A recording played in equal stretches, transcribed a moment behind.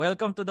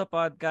Welcome to the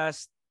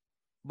podcast,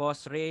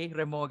 Boss Rey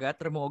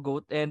Remogat,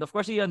 and of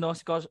course, si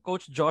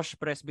Coach Josh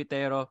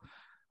Presbitero,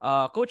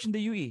 coach in the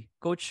UE,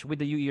 coach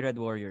with the UE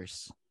Red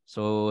Warriors.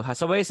 So,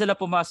 sabay sila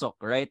pumasok,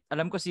 right?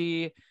 Alam ko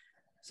si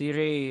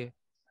Rey,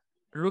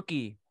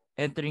 rookie,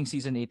 entering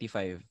season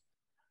 85.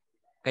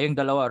 Kayong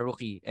dalawa,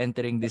 rookie,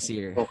 entering this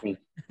year. Okay.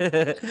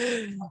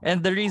 And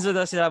the reason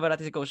na sinabi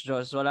natin si Coach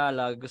Josh, wala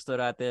lang, gusto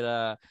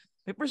natin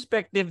may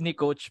perspective ni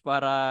Coach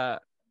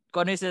para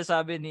kung ano yung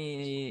sinasabi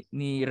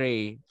ni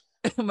Rey,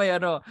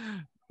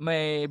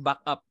 may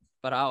backup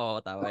para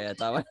ako.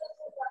 Tama.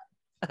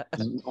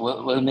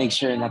 We'll make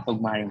sure na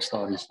tugma yung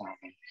stories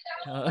namin.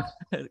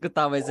 Kung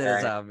tama yung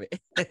sinasabi.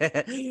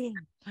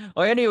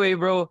 Anyway,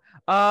 bro,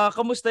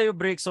 kamusta yung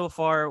break so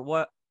far?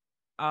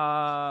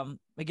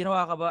 May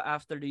ginawa ka ba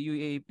after the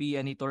UAP?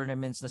 Any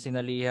tournaments na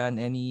sinalihan?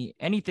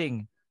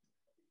 Anything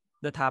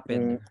that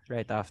happened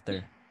right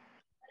after?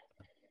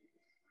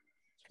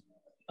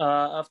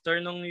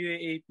 After nung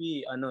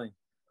UAP,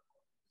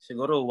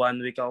 siguro 1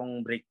 week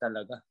akong break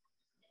talaga.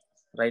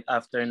 Right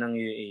after ng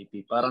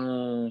UAP. Parang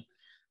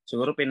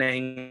siguro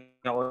pinahinga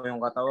ko yung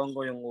katawan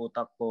ko, yung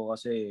utak ko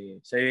kasi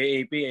sa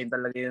UAP ayun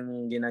talaga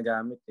yung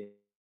ginagamit eh.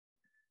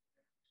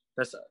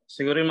 Tapos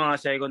siguro yung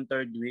mga second,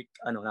 third week,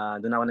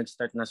 doon ako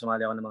nag-start na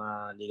sumali ako ng mga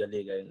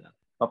liga-liga yun lang.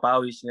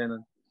 Papawis niya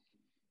nun.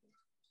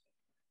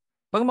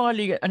 Pag mga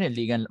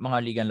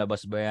ligan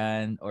labas ba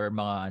yan? Or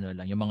mga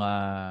yung mga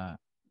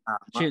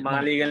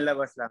mga ligan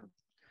labas lang.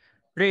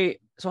 Ray,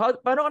 so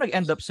paano ka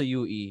nag-end up sa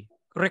UE?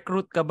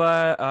 Recruit ka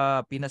ba?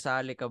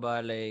 Pinasali ka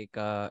ba? Like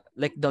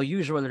the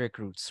usual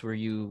recruits? Were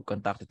you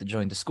contacted to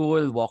join the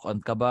school? Walk-on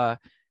ka ba?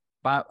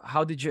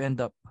 How did you end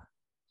up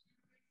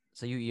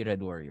sa UE Red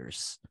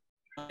Warriors?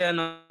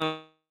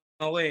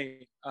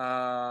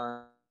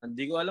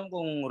 Hindi ko alam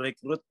kung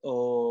recruit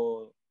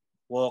o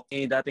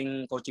walk-in.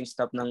 Dating coaching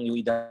staff ng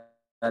UE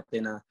dati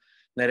na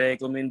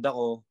na-recommend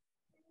ako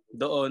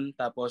doon.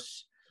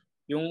 Tapos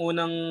yung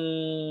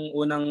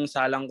unang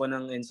salang ko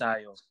ng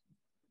ensayo,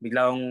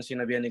 bigla akong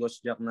sinabihan ni Coach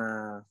Jack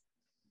na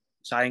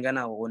sa akin ka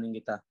na, kukunin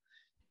kita.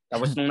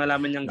 Tapos nung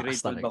nalaman niyang grade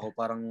 12 ako,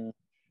 parang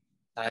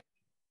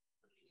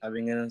sabi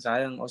nga sa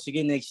akin,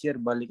 sige next year,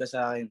 balik ka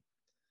sa akin.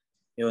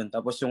 Yun.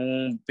 Tapos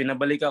yung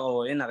pinabalik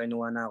ako,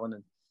 nakinuha na ako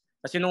nun.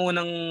 Kasi yung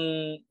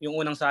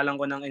unang salang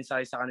ko ng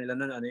ensayo sa kanila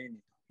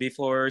nun,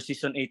 before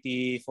season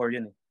 84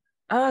 yun eh.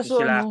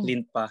 So sila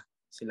Clint pa.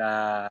 Sila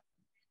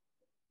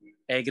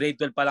grade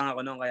 12 pa lang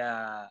ako noon, kaya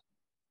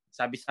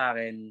sabi sa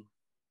akin,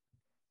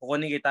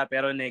 kukunin kita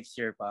pero next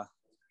year pa.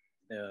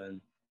 Ayun.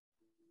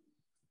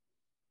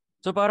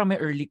 So parang may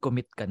early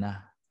commit ka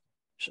na.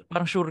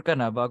 Parang sure ka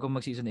na bago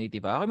mag-season 80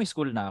 pa. Ako may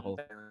school na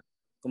ako.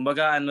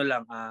 Kumbaga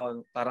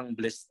parang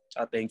blessed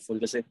at thankful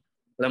kasi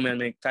alam mo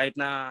yun, kahit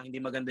na hindi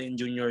maganda yung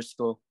juniors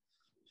ko,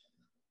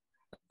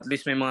 at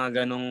least may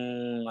mga ganong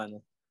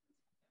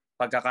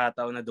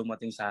pagkakataon na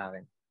dumating sa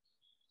akin.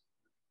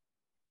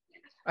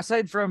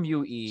 Aside from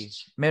UE,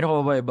 meron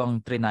ka ba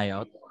ibang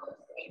tryout?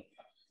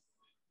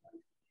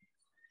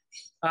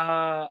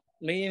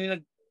 May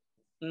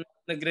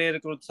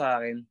nagre-recruit sa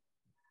akin.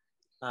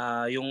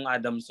 Yung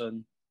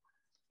Adamson.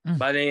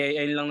 Bale,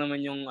 ayun lang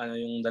naman yung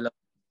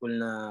dalawang school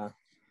na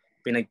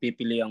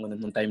pinagpipilian ko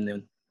nung time na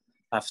yun.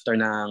 After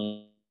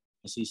ng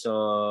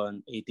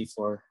season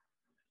 84.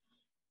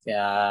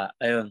 Kaya,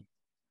 ayun.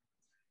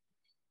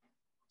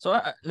 So,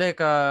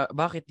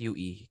 bakit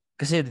UE?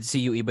 Kasi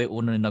si UE ba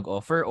yung una na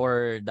nag-offer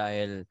or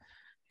dahil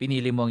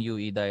pinili mo ang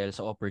UE dahil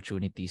sa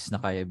opportunities na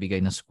kaya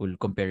bigay ng school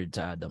compared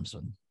sa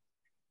Adamson?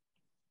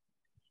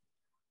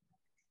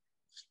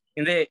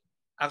 Hindi.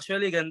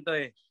 Actually, ganito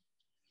eh.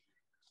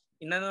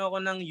 Inano ako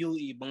ng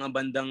UE mga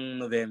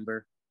bandang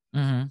November.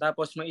 Mm-hmm.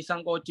 Tapos may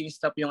isang coaching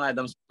staff yung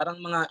Adams.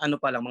 Parang mga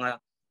mga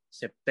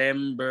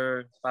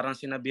September. Parang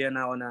sinabihan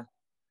ako na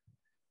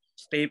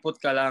stay put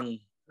ka lang.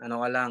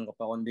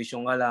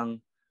 Kapakondisyon ka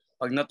lang.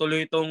 Pag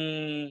natuloy itong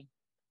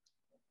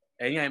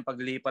yung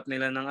paglipat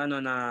nila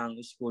ng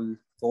school,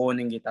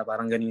 kukunin kita.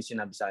 Parang ganun yung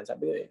sinabi sa akin.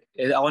 Sabi ko,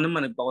 ako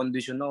naman,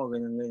 nagpakondisyon ako,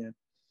 ganyan.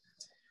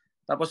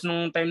 Tapos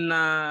nung time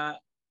na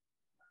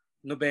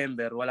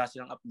November, wala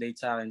silang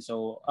update sa akin.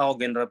 So, ako,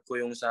 ginrab ko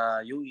yung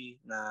sa UE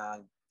na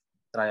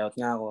tryout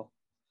nga ako.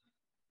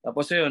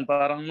 Tapos yun,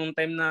 parang nung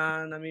time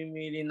na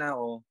namimili na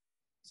ako,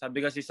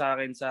 sabi kasi sa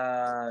akin sa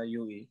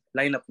UE,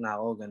 line up na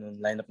ako,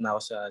 ganun. Line up na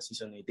ako sa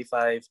season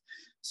 85.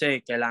 Kasi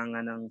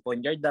kailangan ng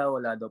point guard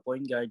daw, wala daw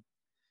point guard.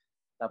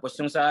 Tapos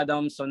yung sa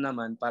Adamson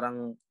naman,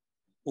 parang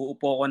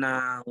uupo ko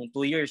ng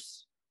 2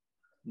 years.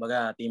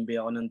 Baga, team B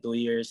ako ng 2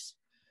 years.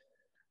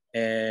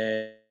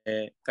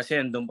 Kasi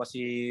andun pa si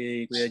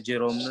Kuya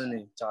Jerome nun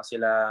eh. Tsaka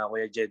sila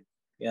Kuya Jed.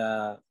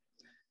 Kaya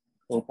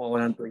uupo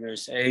ko ng 2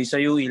 years. Sa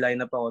UE,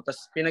 line up ako.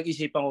 Tapos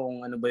pinag-isipan ko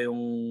kung ano ba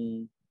yung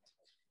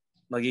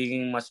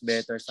magiging mas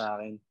better sa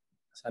akin.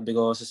 Sabi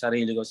ko sa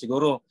sarili ko,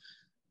 siguro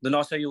doon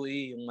ako sa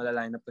UE, yung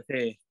malaline up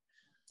kasi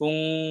kung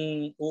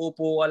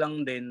uupo ka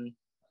lang din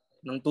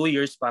ng 2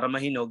 years para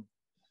mahinog,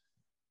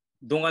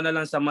 doon ka na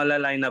lang sa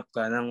malaline up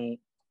ka ng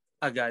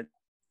agad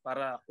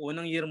para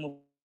unang year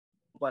mo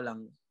pa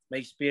lang may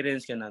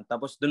experience ka na.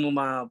 Tapos doon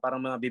mo parang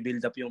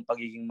mabibuild up yung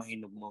pagiging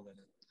mahinog mo.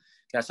 Ganun.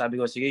 Kaya sabi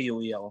ko, sige,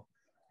 UE ako.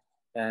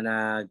 Kaya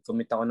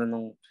nag-commit ako na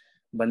nung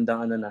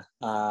bandang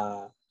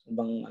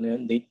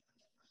date?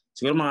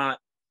 Siguro mga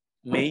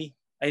May,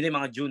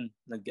 mga June.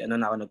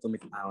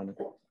 Nag-commit na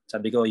ako.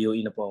 Sabi ko,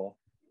 UE na po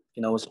ako.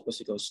 Kinausap ko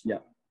si Coach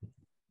Jack.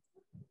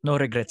 No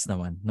regrets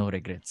naman. No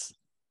regrets.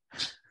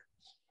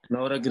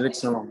 No regrets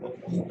naman po.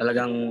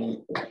 Talagang...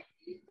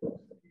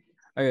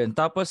 Ayun.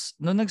 Tapos,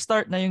 nung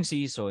nag-start na yung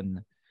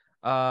season,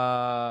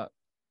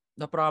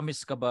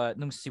 na-promise ka ba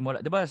nung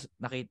simula, 'di ba?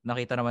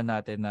 Nakita naman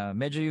natin na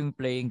medyo yung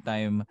playing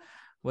time,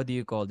 what do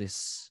you call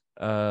this?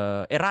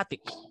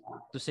 Erratic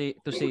to say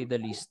the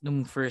least.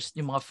 Yung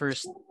mga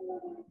first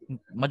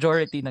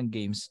majority ng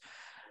games.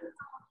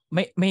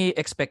 May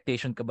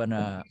expectation ka ba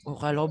na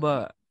kala ko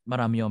ba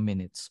marami yung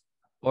minutes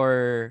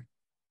or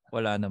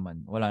wala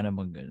naman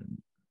ganun?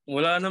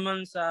 Wala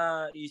naman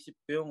sa isip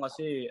ko yun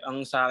kasi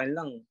ang sa akin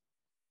lang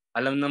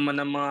alam naman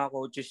ng mga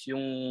coaches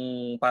yung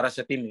para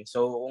sa team eh.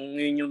 So, kung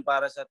yun yung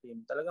para sa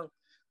team, talagang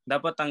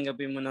dapat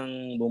tanggapin mo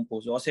ng buong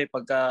puso. Kasi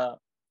pagka,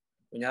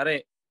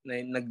 kunyari,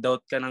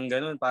 nag-doubt ka ng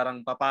ganun,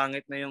 parang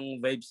papangit na yung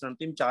vibes ng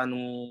team tsaka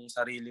nung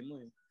sarili mo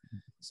eh.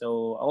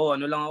 So,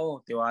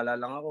 ako, tiwala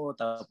lang ako.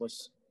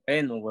 Tapos,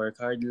 work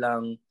hard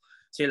lang.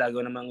 Kasi lagi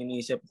namang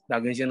iniisip,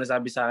 lagi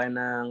sinasabi sa akin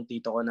ng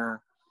tito ko na,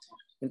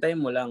 hintayin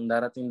mo lang,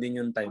 darating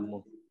din yung time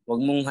mo. Huwag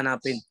mong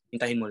hanapin,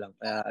 hintayin mo lang.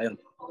 Kaya, ayun.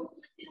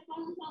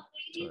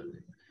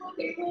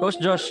 Coach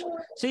Josh,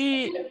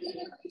 si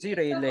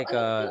Ray, like,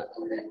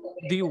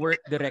 do you work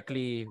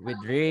directly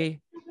with Ray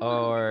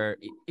or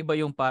iba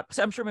yung kasi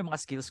I'm sure may mga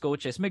skills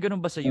coaches. May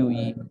ganun ba sa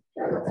UE?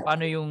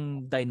 Paano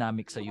yung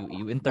dynamic sa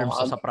UE in terms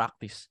of sa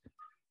practice?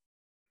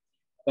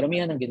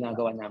 Karamihan ng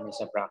ginagawa namin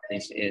sa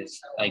practice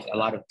is like a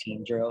lot of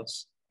team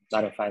drills,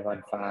 a lot of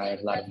 5-on-5,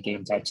 a lot of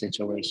game type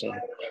situation.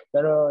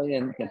 Pero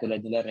yan,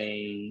 katulad nila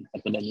Ray,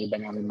 katulad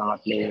nila namin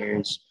mga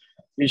players,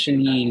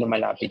 usually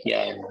lumalapit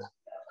yan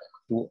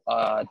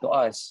to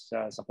us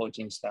sa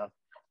coaching staff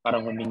para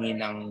humingi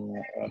ng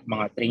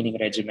mga training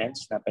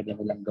regimens na pwede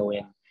nilang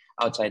gawin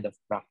outside of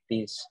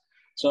practice.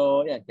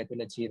 So, yan,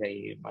 katulad si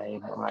Ray,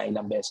 may mga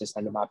ilang beses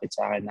na lumapit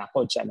sa akin na,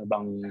 Coach, ano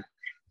bang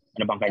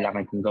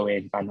kailangan kong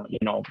gawin? Paano,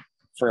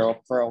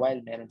 for a while,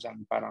 meron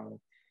siyang parang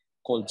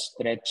cold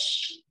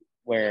stretch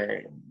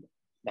where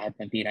lahat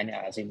ng tira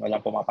niya, as in,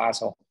 wala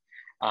pumapasok.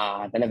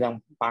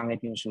 Talagang pangit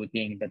yung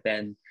shooting. But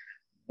then,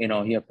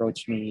 he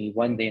approached me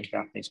one day in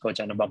practice,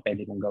 Coach, ano ba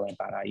pwede kong gawin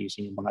para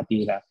ayusin yung mga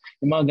tira?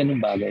 Yung mga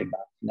ganung bagay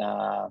ba na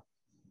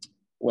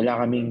wala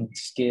kaming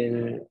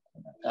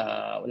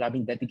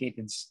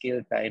dedicated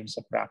skill time sa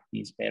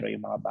practice, pero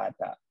yung mga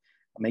bata,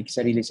 may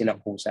sarili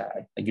silang kusa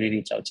at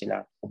nagre-reach out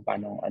sila kung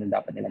ano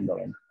dapat nilang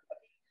gawin.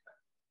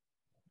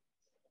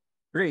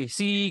 Ray,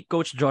 si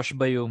Coach Josh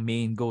ba yung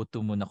main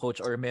go-to mo na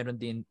coach or meron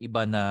din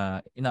iba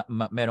na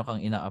meron kang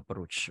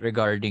ina-approach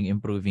regarding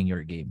improving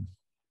your game?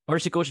 Or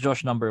si Coach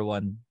Josh number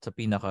 1 sa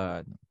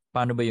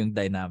paano ba yung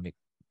dynamic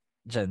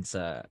dyan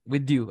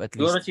with you at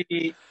least? Siguro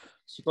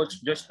si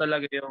Coach Josh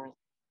talaga yung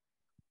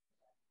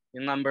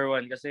number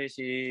 1 kasi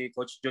si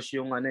Coach Josh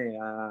yung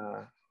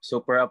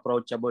super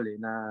approachable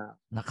na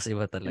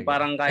nakasiba talaga.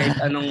 Parang kahit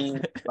anong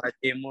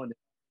party mo.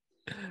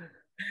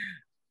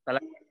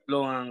 Talagang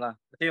tulungan ka.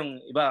 Kasi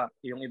yung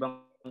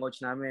ibang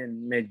coach namin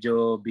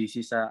medyo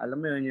busy alam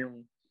mo yun,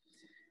 yung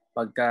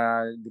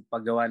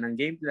paggawa ng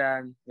game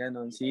plan,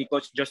 gano'n. Si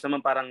Coach Josh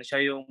naman parang siya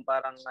yung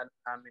parang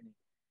namin.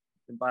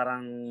 Yung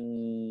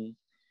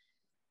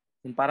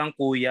parang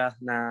kuya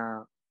na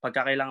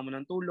pagkakailangan mo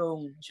ng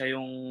tulong, siya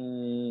yung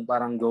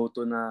parang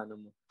go-to na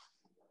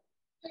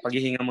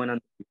paghihinga mo ng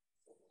tulong.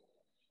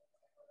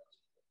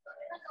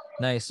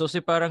 Nice. So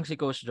parang si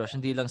Coach Josh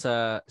hindi lang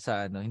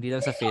hindi lang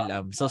sa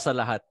PhilAm. So sa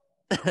lahat.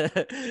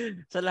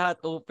 Sa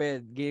lahat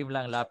open, game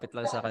lang, lapit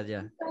lang sa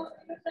kanya.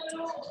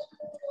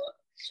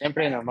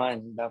 Siyempre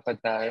naman, dapat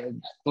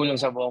tulong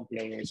sa buong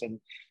players. And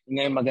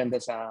ngayon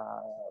maganda sa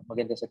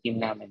team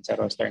namin, sa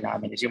roster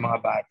namin is yung mga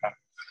bata.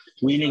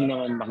 Willing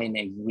naman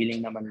makinig,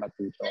 willing naman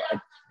matuto.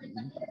 At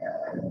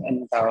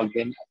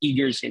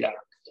eager sila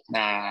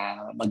na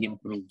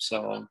mag-improve.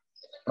 So,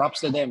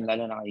 props to them,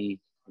 lalo na kay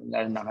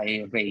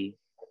Ray,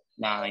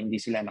 na hindi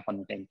sila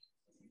na-content.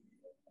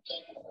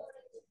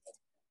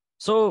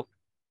 So,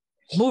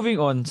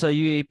 moving on sa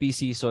UAP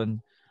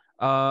season,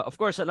 of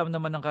course, alam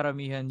naman ng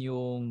karamihan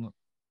yung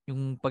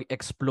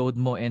pag-explode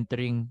mo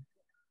entering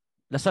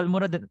Lasal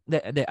muna,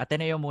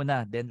 Ateneo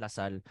muna, then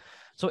Lasal.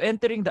 So,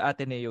 entering the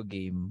Ateneo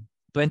game,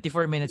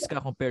 24 minutes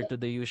ka compared to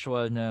the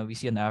usual na we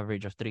see an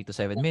average of 3 to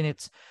 7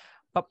 minutes.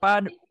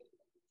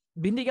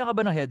 Binigyan ka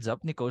ba ng heads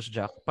up ni Coach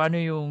Jack? Paano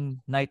yung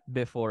night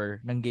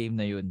before ng game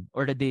na yun?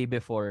 Or the day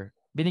before?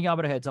 Binigyan ka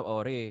ba ng heads up?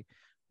 Ore,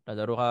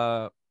 lalaro ka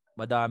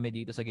madami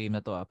dito sa game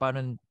na to.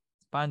 Paano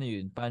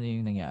yun? Paano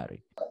yung nangyari?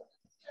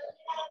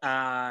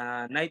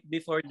 Night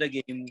before the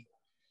game,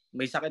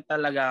 may sakit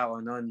talaga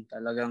ako noon.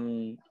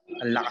 Talagang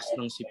ang lakas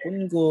ng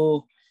sipon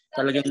ko.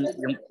 talagang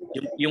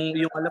yung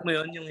alam mo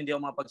yun, yung hindi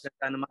ako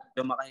makapagsalita na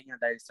makahinga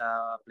dahil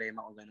sa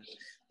plema ko ganun.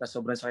 Tapos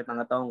sobrang sakit ng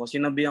katawan ko.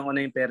 Sinabihan ko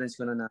na yung parents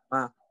ko na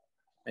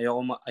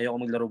ayoko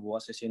maglaro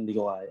bukas kasi hindi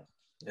ko kaya.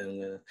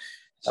 Ganun.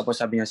 Tapos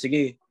sabi niya,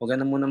 sige, huwag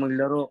na muna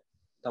maglaro.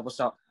 Tapos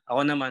ako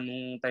naman,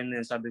 nung time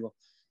na yun, sabi ko,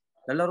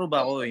 lalaro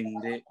ba ako?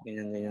 Hindi.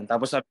 Ganyan.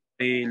 Tapos sabi ko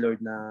kay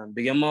Lord na,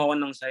 bigyan mo ako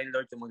ng sign,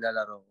 Lord, kung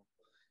maglalaro ako.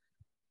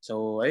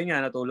 So, ayun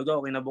nga, natulog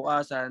ako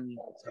kinabukasan.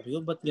 Sabi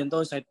ko, ba't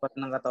ganito? Sakit pa rin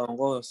ng katawan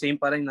ko. Same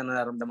pa rin na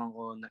nararamdaman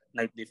ko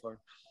night before.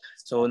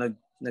 So,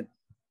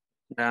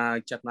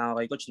 nag-chat na ako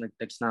kay coach,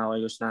 nag-text na ako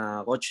kay coach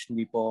na, coach,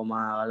 hindi po ako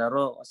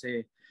makakalaro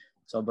kasi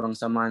sobrang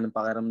sama ng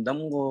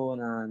pakiramdam ko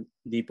na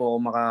hindi po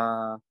ako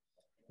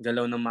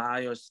makagalaw ng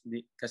maayos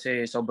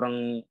kasi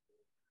sobrang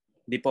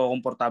hindi po ako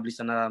komportable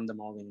sa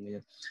nararamdaman ko.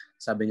 Ganyan.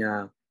 Sabi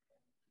niya,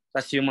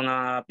 tas yung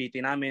mga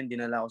PT namin,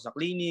 dinala ako sa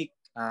clinic,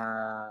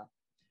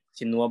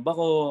 sinuwab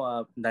ako,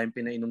 dahil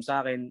pinainom sa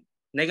akin.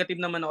 Negative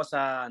naman ako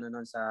sa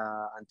sa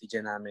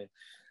antigen namin.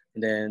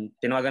 And then,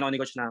 tinawagan ako ni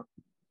coach na,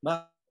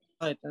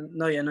 bakit?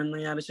 Noy, anong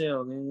nangyari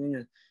sa'yo?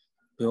 Ganyan.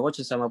 Pero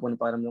coach, sama po ng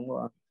pakiramdam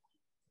ko.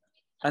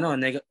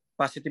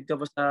 Positive ka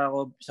ba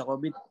sa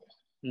COVID?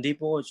 Hindi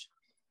po, coach.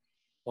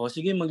 O,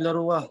 sige,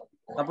 maglaro ka.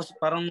 Tapos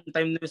parang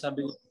time na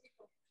sabi ko,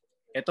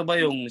 eto ba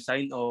yung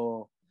sign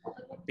o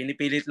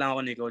pinipilit lang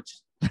ako ni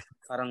coach?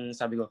 Parang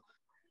sabi ko,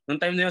 nung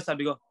time na yun,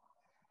 sabi ko,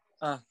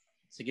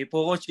 sige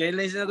po, coach. Kaya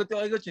lang sinagot ko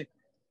kay coach eh.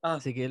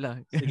 Sige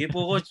lang. Sige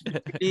po, coach.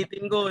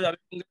 Pilitin ko. Sabi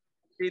ko,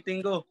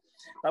 pilitin ko.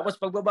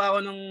 Tapos pagbaba ko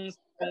ng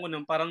ko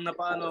nun, parang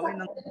napaano ako,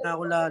 nangina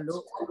ako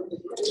lalo.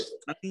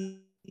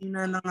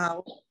 Nangina na nga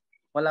ako.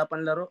 Wala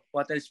pang laro.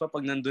 What else pa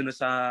pag nandun na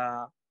sa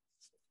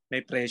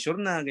may pressure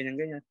na,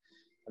 ganyan.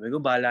 Sabi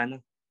ko, bahala na.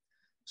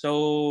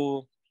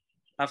 So,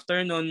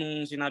 after nun,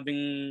 nung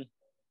sinabing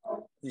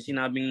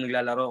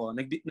naglalaro ko,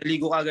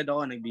 naligo kagad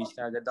ako, nagbihis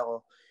kagad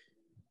ako.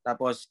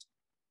 Tapos,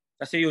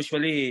 kasi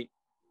usually,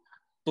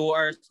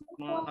 2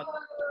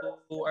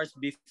 hours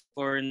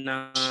before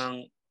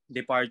ng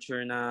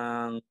departure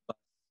ng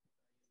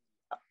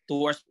 2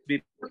 hours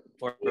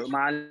before,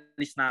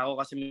 maalis na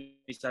ako kasi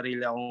may sarili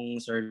akong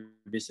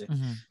service eh.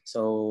 Mm-hmm. So,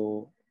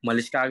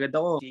 malis ka agad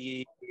ako.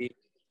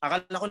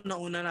 Akala ko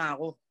nauna na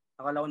ako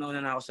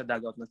sa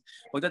dugout.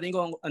 Pagdating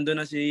ko, andun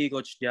na si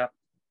Coach Jack.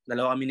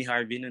 Dalawa kami ni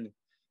Harvey nun eh.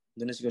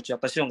 Andun na si Coach Jack.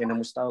 Tapos yung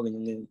kinamusta ako,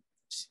 ganyan.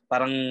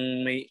 Parang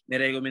may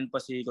nirecommend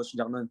pa si Coach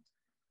Jack nun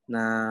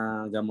na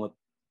gamot.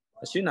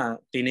 Tapos yun na,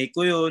 tinake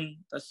ko yun.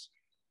 Tapos,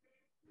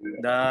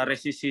 the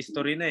rest is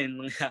history na yun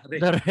nangyari.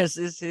 The rest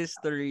is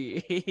history.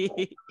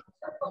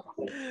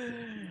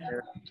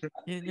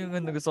 Yun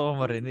yung gusto ko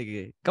marinig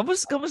eh.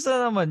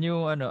 Kamusta naman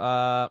yung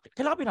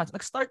kailangan pinasa?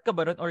 Nag-start ka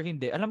ba ron or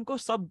hindi? Alam ko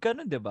sub ka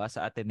nun, 'di ba,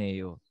 sa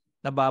Ateneo.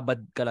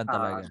 Nababad ka lang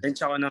talaga.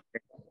 Bench ako na.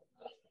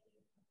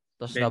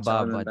 Tapos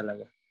nababad.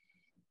 Talaga.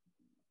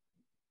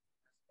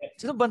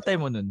 Sino bantay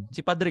mo nun?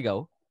 Si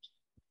Padrigaw?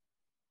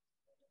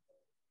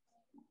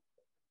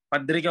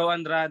 Padrigaw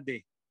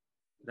Andrade.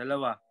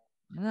 Dalawa.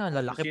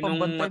 Lalaki pang bantay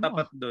mo. Sinong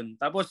matapat doon.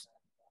 Tapos,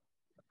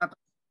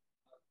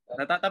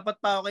 natatapat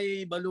pa ako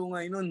kay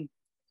Balungay nun.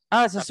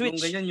 Sa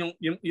switch? Ganyan,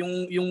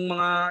 yung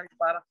mga,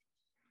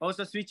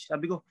 sa switch.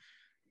 Sabi ko,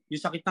 yung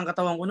sakit ng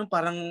katawan ko nun,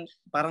 parang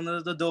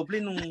nadadoble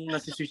nung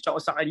nasi-switch ako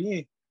sa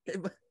kanya eh.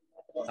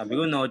 Sabi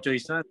ko, no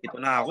choice na. Dito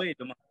na ako eh.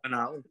 Tumakbo na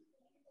ako.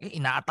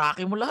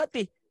 Ina-atake mo lahat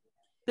eh.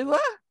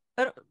 Diba?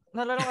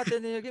 Nalala ko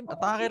Ateneo game.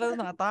 Atake lang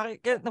na atake.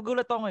 Kaya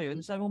nagulat ako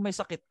ngayon. Sabi mo may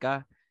sakit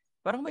ka.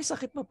 Parang may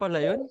sakit mo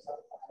pala yun.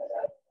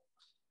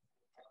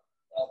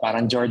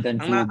 Parang Jordan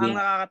flu game. Ang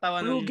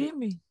nakakatawa nun. Flu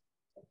game eh.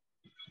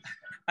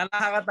 Ang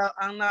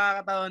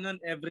nakakatawa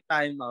nun every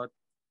time out.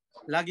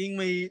 Lagi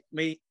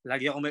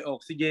ako may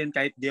oxygen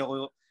kahit 2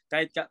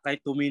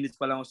 minutes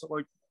pa lang ako sa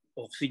court.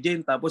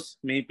 Oxygen tapos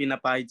may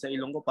pinapahid sa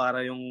ilong ko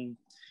para yung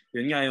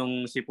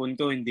sipon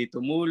ko hindi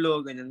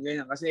tumulo,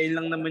 ganyan. Kasi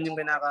ayun lang naman yung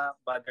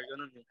kinaka-bother ko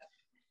nun.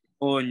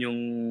 Yung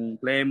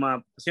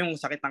plema. Kasi yung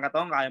sakit ng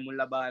katawan, kaya mong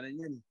labanan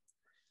yan.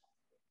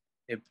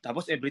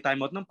 Tapos every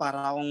time out nun,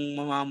 para akong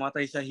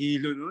mamamatay sa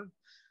hilo nun.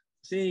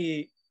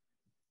 Kasi,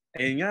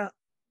 ayun nga,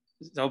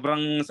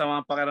 sobrang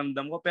sama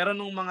pakiramdam ko. Pero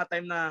nung mga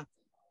time na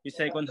yung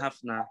second half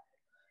na,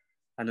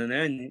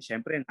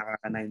 syempre,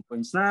 nakaka 9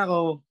 points na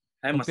ako.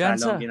 Ay, mas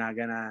lalo ang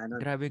ginagana.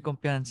 Grabe yung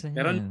kumpiyansa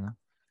niya. Pero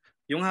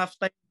yung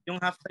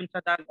halftime sa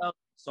dugout,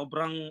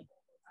 sobrang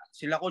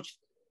sila coach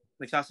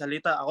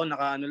nagsasalita. Ako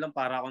lang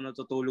para ako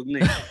natutulog na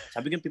eh.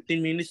 Sabi ko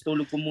 15 minutes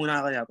tulog ko muna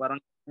kaya. Parang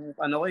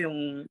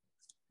yung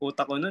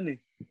utak ko nun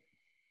eh.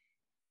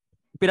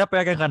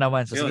 Pinapayagan ka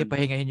naman. So, sige,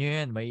 pahingahin nyo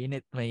yan.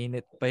 Mainit.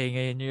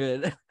 Pahingahin nyo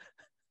yan.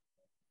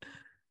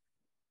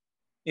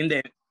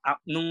 Hindi.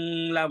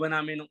 Nung laban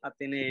namin nung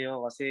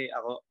Ateneo, kasi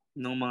ako,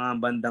 nung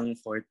mga bandang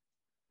fourth,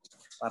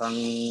 parang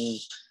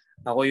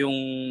ako yung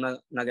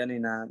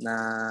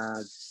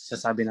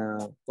nagsasabi na,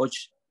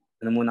 coach,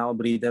 muna ako,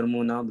 breather.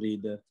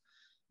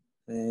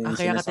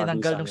 Kaya ka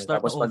tinanggal nung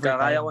start ng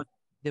overtime. Ko,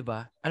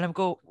 diba? Alam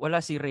ko,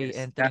 wala si Rey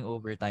entering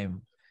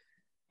overtime.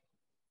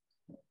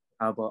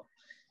 Apo.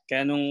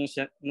 Kaya nung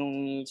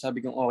sabi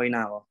kong okay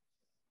na ako,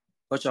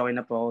 Coach, okay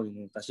na po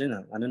ako. Tapos yun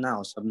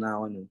na, sub na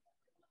ako nun.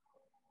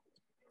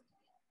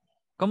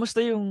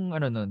 Kamusta yung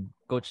nun,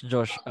 Coach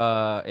Josh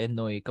and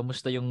Noy?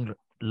 Kamusta yung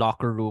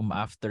locker room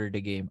after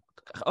the game?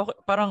 Okay,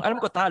 parang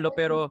alam ko talo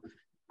pero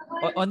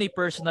on a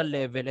personal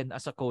level and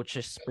as a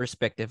coach's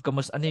perspective,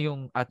 ano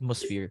yung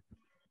atmosphere?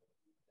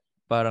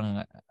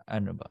 Parang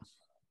ano ba?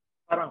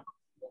 Parang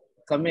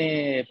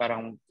kami,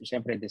 parang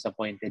siyempre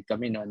disappointed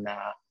kami noon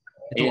na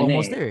Ito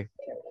almost there.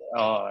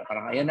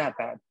 Parang ayun na,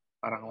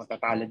 parang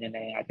tatalo niya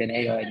na yung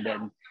Ateneo and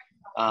then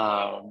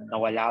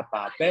nawala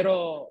pa.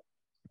 Pero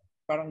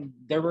parang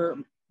there were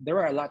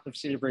a lot of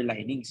silver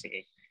linings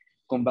eh.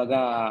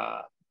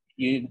 Kumbaga,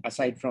 yun,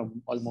 aside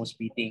from almost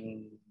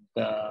beating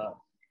the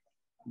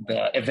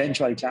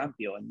eventual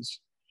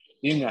champions,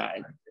 yun nga,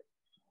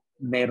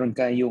 meron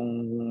ka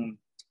yung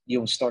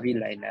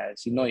storyline na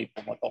si Noy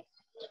pumotok.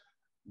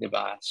 'Di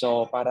ba?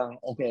 So parang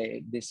okay,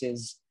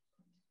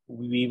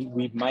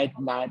 we might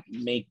not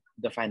make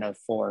the final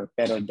four,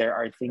 pero there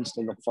are things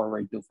to look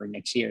forward to for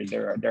next year.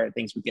 There are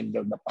things we can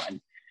build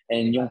upon.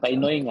 And yung kay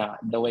Noy nga,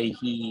 the way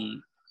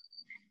he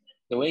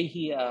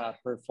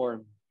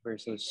performed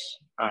versus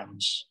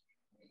Ange,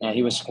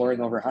 he was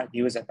scoring over.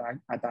 He was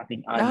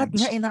attacking Ange. Lahat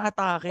nga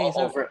inaatake.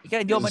 So,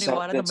 kaya hindi ako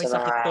maniwala na may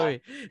sakit to eh.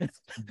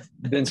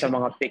 Dun sa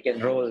mga pick and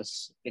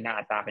rolls,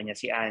 inaatake niya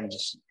si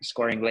Ange,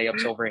 scoring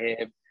layups over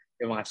him,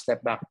 yung mga step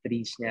back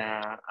threes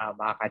niya,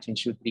 mga catch and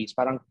shoot threes.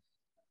 Parang,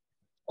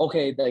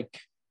 okay, like,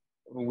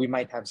 we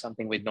might have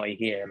something with Noy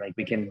here. Like,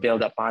 we can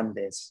build upon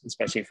this,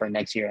 especially for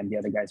next year and the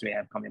other guys we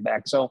have coming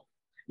back. So,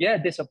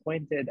 yeah,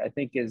 disappointed, I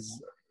think,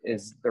 is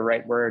the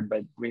right word,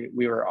 but we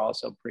were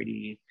also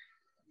pretty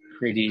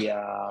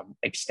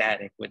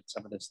ecstatic with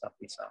some of the stuff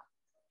we saw.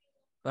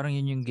 Parang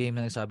yun yung game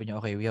na nasabi niyo,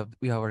 okay, we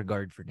have our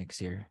guard for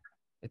next year.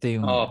 Ito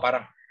yung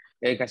parang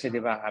kasi 'di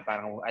ba,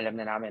 parang alam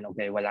na namin,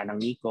 okay, wala nang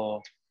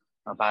Nico.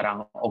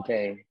 Parang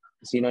okay,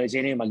 sino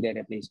yung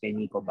magre-replace kay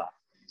Nico ba?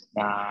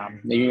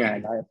 Yun nga,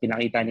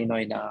 pinakita ni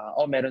Noy na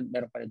meron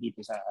pala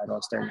dito sa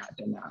roster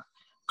natin na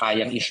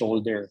kayang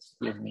i-shoulder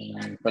yung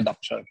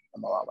production na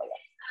mawawala.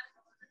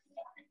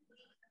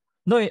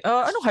 Noy,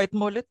 anong height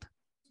mo ulit?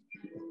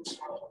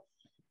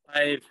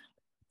 5'10".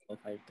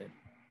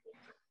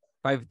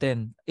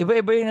 5'10".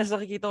 Iba-iba yung nasa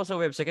nakikita ko sa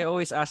website. I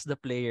always ask the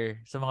player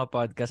sa mga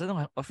podcast,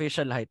 anong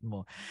official height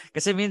mo?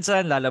 Kasi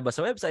minsan lalabas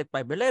sa website,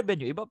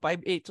 5'11", yung iba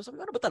 5'8". So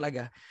sabi ko, ano ba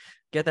talaga?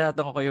 Kaya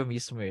tinatanong ko kayo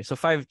mismo eh. So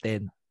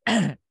 5'10".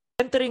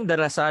 Entering the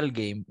Lasal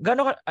game,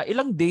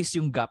 ilang days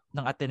yung gap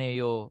ng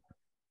Ateneo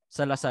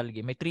sa Lasal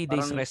game? May 3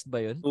 days rest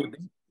ba yun?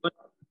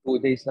 2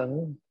 days lang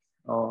yun.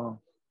 Oo.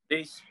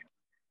 Days.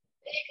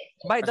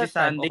 By Kasi that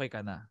time, Sunday, okay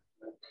ka na?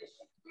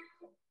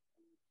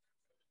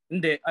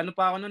 Hindi. Ano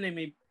pa ako nun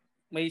eh.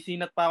 May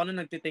sinat pa ako nun.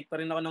 Nagtitake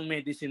pa rin ako ng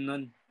medicine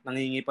nun.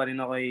 Nanghingi pa rin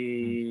ako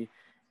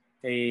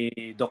kay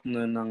doc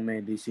nun ng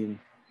medicine.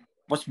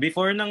 Tapos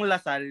before ng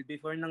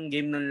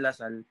game ng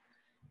Lasal,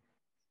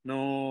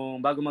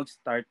 bago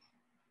mag-start,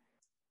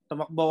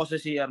 tumakbo ako sa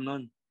CR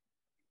nun.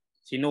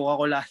 Sinuka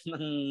ko lahat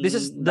ng This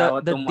is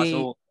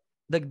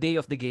the day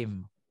of the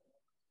game.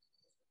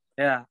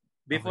 Yeah.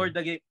 Before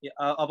the game,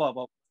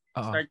 opo.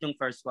 Start yung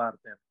first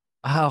quarter.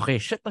 Okay.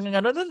 Shit, ang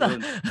ano nun ah.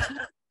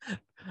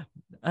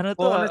 Ano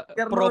to?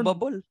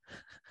 Probable.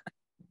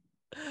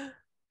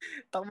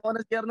 Takbo ko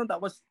na CR nun.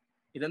 Tapos,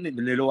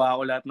 nililuwa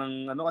ko lahat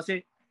ng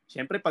kasi,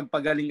 syempre,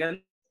 pagpagaling ka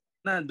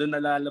na, doon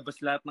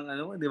nalalabas lahat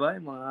ng di ba?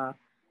 Yung mga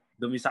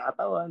dumi sa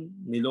katawan.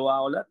 Niluwa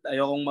ko lahat.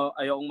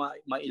 Ayokong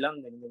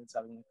mailang. Ganyan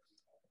sabi mo.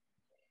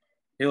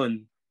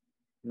 Yun.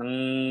 Nang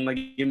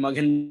naging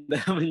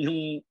maganda naman yung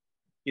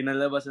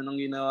kinalabasan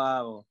ng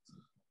ginawa ko.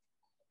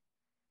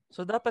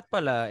 So, dapat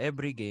pala,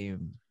 every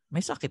game, may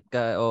sakit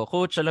ka.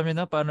 Coach, alam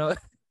niyo na paano...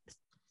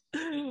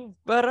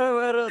 para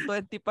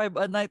 25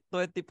 a night,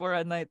 24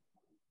 a night.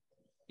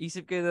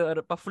 Isip kayo na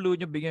pa-flu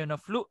nyo, bigyan na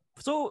flu.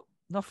 So,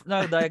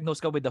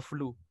 na-diagnose ka with the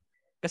flu.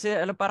 Kasi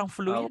alam parang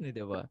flu yan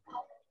di ba?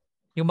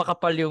 Yung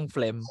makapal yung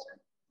phlegm.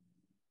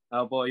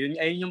 Opo,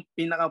 ayun yung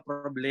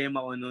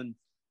pinaka-problema ko nun.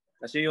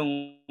 Kasi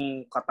yung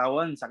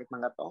katawan, sakit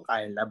ng katawan,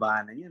 kaya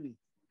labanan yan eh.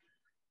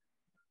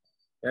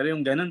 Pero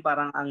yung ganun,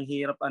 parang ang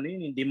hirap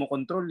hindi mo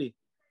control eh.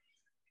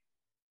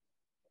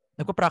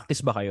 Nagpa-practice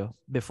ba kayo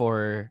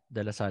before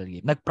the Lasal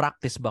game?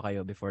 Nag-practice ba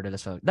kayo before the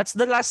Lasal? That's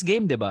the last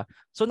game, di ba?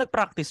 So,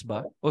 nag-practice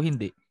ba o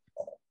hindi?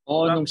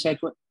 Nung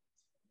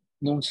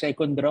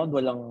second round,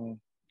 walang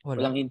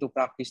into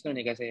practice nun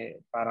eh kasi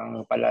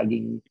parang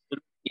palaging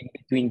in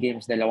between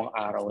games, 2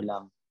 araw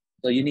lang.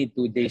 So, you need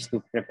 2 days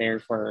to prepare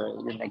for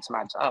your next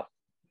match-up.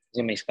 Kasi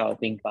may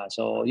scouting pa.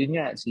 So, yun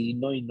nga, si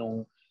Noy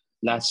nung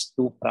last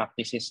 2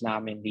 practices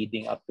namin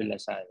leading up to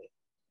Lasal,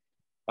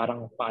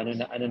 parang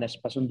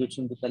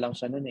pasundot-sundot na lang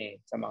siya nun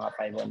eh sa mga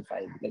 5-on-5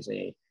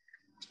 kasi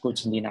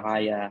coach hindi na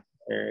kaya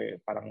or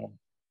parang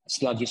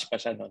sluggish pa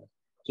siya nun.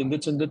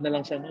 Sundot-sundot na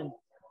lang siya nun.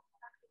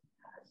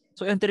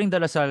 So entering the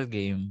Lasal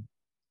game,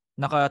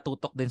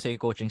 nakatutok din sa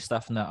coaching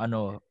staff na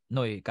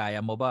Noy,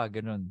 kaya mo ba?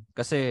 Ganun.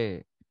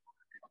 Kasi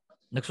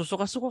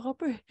nagsusuka-suka ka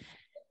pa eh.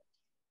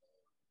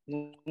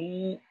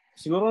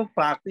 Siguro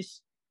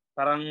practice,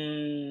 parang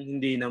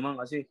hindi naman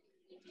kasi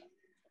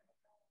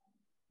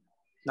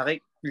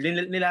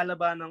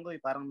nilalabanan ko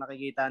parang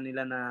nakikita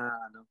nila na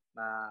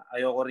na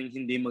ayoko ring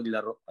hindi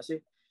maglaro kasi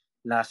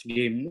last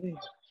game mo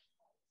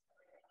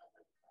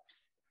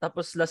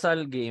Tapos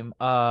Lasal game,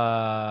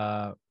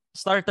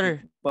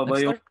 starter. Pa ba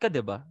yung Nag-start ka,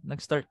 'di ba?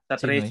 Nag-start sa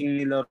si Noy. tracing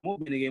nila mo,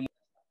 binigay mo,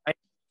 ay,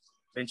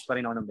 bench pa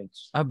rin ako ng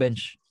bench.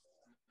 Bench.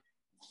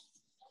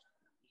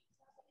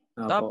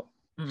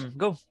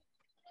 Go.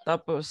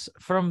 Tapos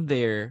from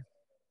there,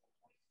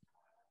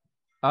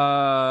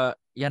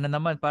 yan na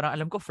naman, parang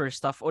alam ko first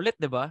half ulit,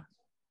 'di ba?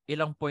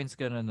 Ilang points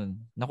ka na nun?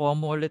 Nakuha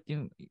mo ulit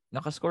yung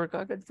nakascore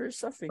ka agad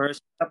first half.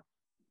 First half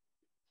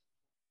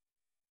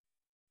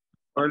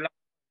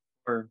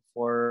 4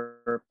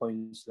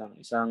 points lang.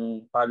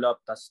 Isang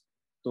follow-up, tas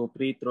 2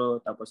 free throw,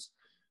 tapos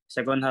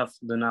second half,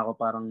 doon ako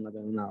parang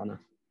nagano na ako na.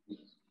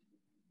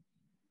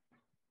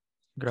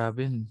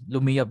 Grabe,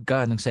 lumiyab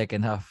ka ng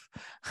second half.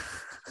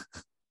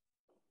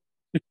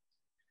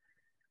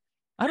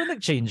 Ano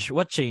nag-change?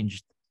 What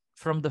changed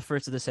from the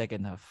first to the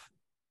second half?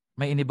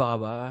 May iniba ka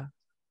ba?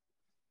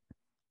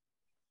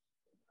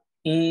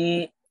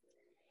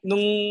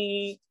 Nung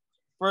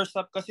first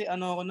half kasi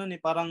ako nun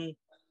parang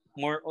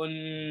more on,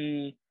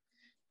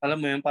 alam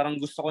mo yun, parang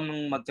gusto ko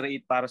nang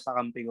mag-create para sa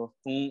kampi ko.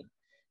 Kung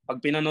pag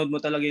pinanood mo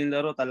talaga yung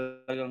laro,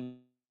 talagang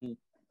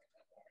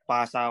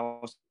pasa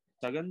ako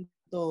sa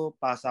ganito,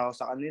 pasa ako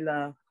sa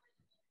kanila,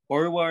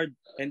 forward.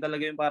 Kaya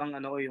talaga yung parang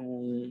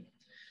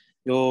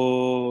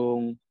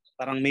yung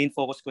parang main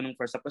focus ko nung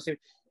first half.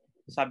 Kasi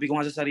sabi ko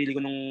nga sa sarili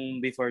ko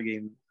nung before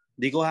game,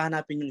 di ko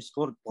hahanapin yung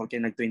score porque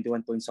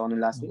nag-21 points ako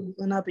nung last game. Di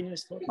ko hahanapin yung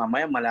score.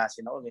 Mamaya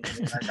malasin ako.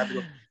 Ganyan. Sabi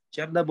ko,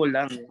 share the ball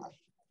lang.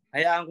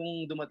 Hayaan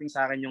kung dumating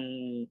sa akin yung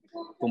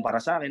kung para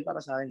sa akin.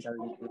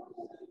 Sabi ko.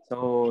 So,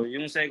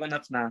 yung second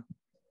half na,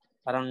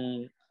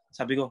 parang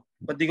sabi ko,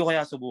 ba't di ko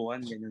kaya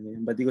subukan?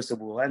 Ganyan. Ba't di ko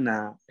subukan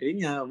na,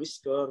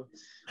 score.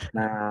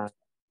 Na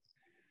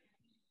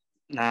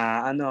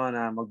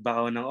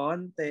magbakaw ng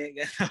onte.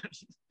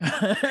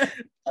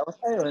 Tapos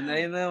ayun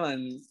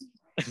naman.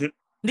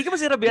 Hindi ka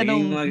ba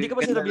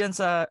sinabihan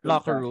sa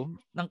locker room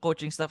ng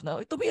coaching staff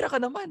na, tumira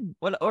ka naman?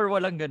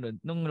 Walang ganun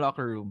nung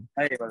locker room?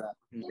 Ay, wala.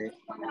 Hindi.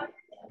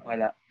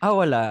 Wala.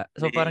 Wala.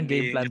 So parang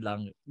game plan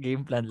lang.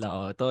 Game plan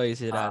lang. Toy,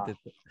 si Ratit.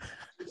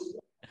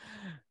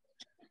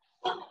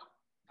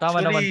 Tama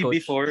naman, coach.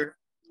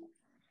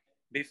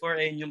 Before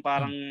yung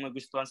parang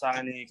nagustuhan sa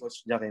akin ni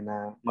Coach Jack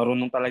na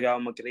marunong talaga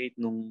ako mag-create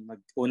nung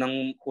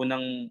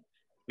unang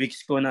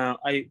weeks ko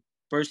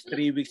first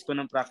 3 weeks ko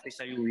ng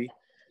practice sa UE.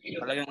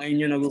 Talagang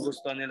ayun yung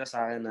nagugustuhan nila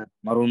sa akin na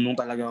marunong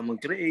talaga ako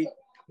mag-create.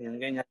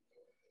 Ganyan.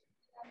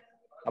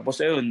 Tapos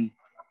ayun,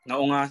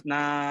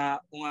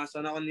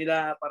 naungasan ako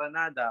nila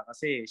Paranada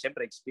kasi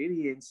syempre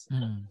experience.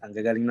 Ang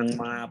gagaling ng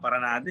mga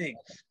Paranada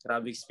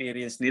Grabe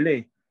experience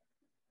nila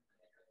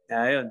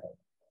Kaya yun.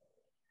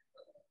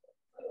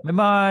 May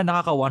mga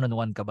nakaka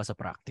one-on-one ka ba sa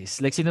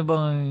practice? Like sino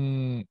bang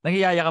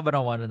nangyayaya ka ba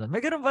ng one-on-one?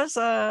 May ganun ba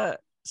sa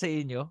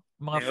inyo?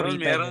 Mga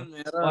free time? Meron.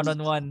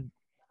 One-on-one.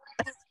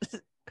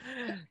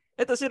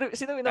 Ito, sino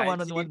yung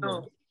one-on-one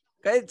mo?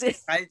 Kahit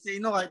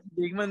sino, kahit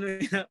big man.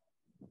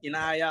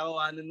 Inaaya ko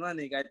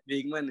one-on-one kahit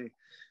big man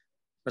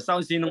Basta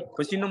kung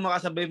sino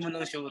makasabay mo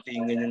ng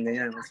shooting,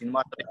 ganyan. Kung sino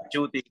makasabay ng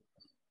shooting,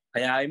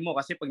 kayain mo.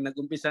 Kasi pag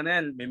nag-umpisa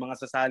na yan, may mga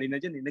sasali na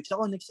dyan Next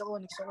ako.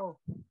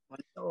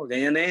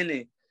 Ganyan na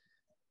yan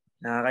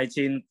Na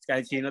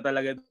kahit sino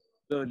talaga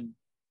doon.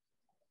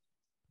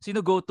 Sino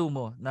go-to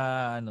mo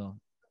na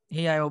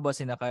hihaya mo ba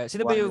kaya?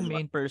 Sino ba yung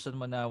main person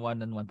mo na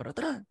one-on-one? Para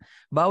tara,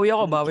 bawi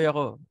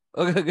ako.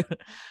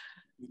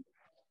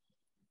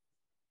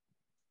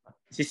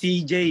 Si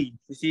CJ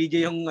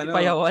yung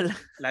Payawal.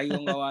 lagi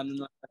kong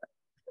kawanan.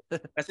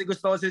 Kasi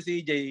gusto ko si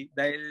CJ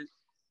dahil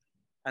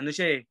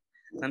siya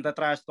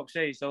nanta-trash talk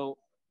siya So,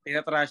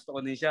 tina-trash talk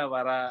ko din siya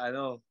para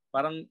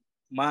parang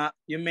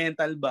yung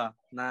mental ba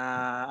na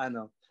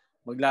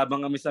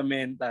maglabang kami sa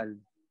mental.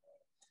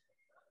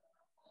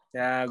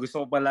 Kaya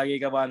gusto ko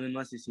palagi kawanan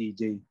mo si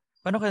CJ.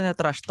 Paano ka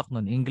na-trash talk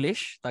nun?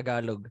 English?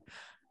 Tagalog?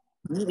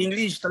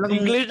 English.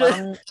 Talagang English?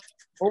 Parang,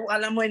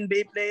 alam mo,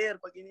 NBA player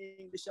pag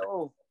in-English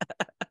ako.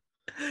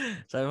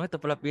 Sabi mo, ito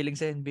pala feeling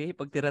sa NBA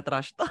pag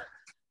tira-trash talk.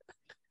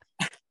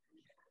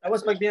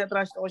 Tapos pag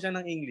tinatrash talk ko siya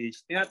ng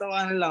English,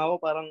 tinatawanan lang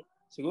ako parang,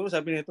 siguro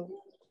sabi nito,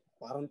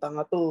 parang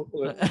tanga to.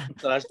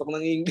 Trash talk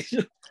ng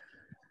English.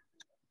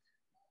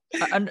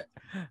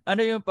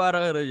 Ano yung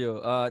parang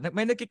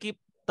may nagki-keep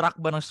track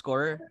ba ng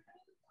score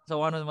sa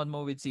one-on-one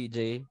mo with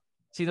CJ?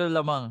 Sino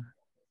lamang?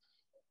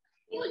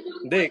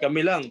 Hindi,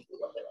 kami lang.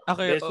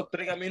 Okay, Best of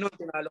 3 kami nun.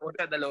 Tinalo ko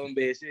siya 2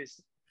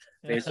 beses.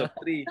 Best of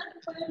 3.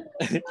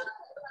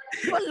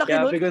 Malaki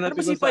nun? Ano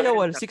ba si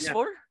Payawal? 6'4"?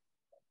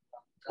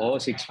 Oo,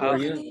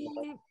 6'4" yun.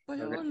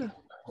 Payawal.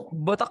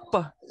 Batak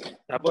pa.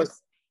 Tapos,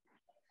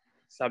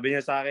 sabi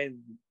niya sa akin,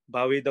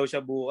 bawi daw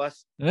siya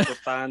bukas.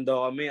 Pustahan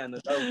daw kami.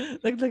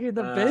 Naglagay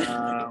ng pen?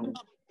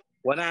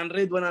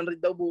 100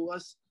 daw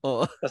bukas.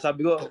 Oo. Tapos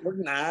sabi ko, wag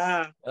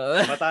na.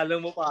 Matalo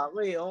mo pa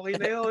ako Okay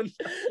na yun.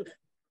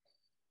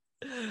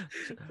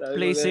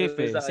 Play safe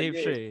Safe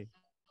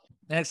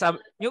siya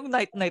Yung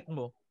night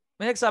mo,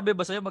 May nagsabi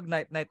ba sa'yo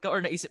mag-night-night ka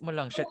or naisip mo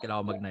lang, shit,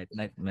 kailangan ko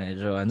mag-night-night?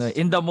 Medyo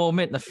in the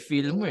moment,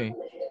 na-feel mo eh.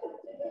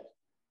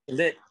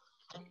 Hindi.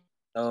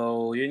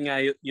 So, yun nga,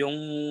 yung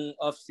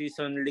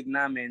off-season league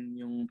namin,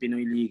 yung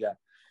Pinoy Liga,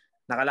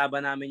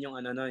 nakalaban namin yung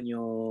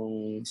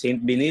yung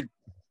St. Benil.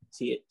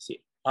 St.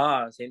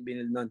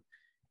 Benil nun.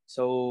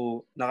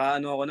 So,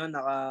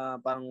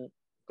 parang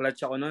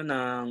clutch ako nun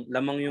ng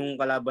lamang yung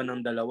kalaban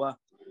ng dalawa.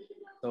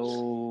 So,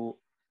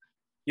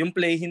 yung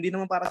play, hindi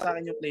naman para sa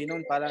akin yung play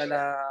noon. Para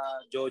kala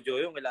Jojo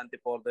yung kala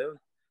Antiporta yun.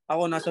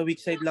 Ako, nasa weak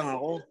side lang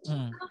ako.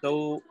 So,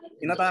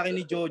 inatake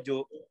ni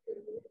Jojo,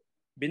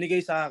 binigay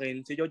sa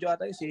akin, si Jojo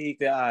ata si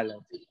Kuya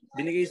Alan,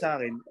 binigay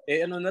sa akin,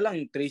 na lang,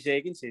 3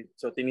 seconds eh.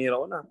 So, tinira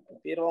ko na.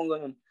 Tira ko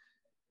ganun.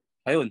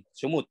 Ayun,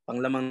 sumut.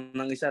 Panglamang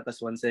ng isa, tas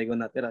 1 second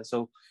na tira.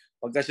 So,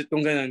 pagka-shoot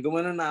kong ganun,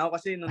 gumanon na ako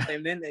kasi nung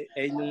time din,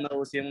 yung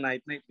nauso yung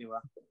night-night, di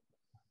ba?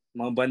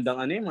 Mga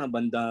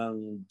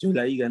bandang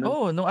July, gano'n.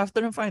 Oh, nung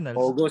afternoon finals.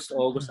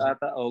 August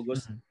ata.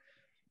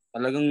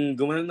 Talagang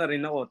gumanon na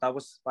rin ako.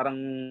 Tapos parang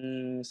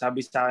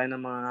sabi sa akin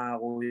ng mga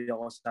kuya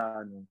ko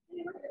sa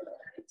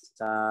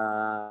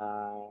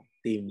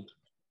team.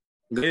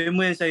 Gawin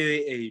mo yan sa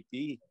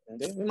UAAP.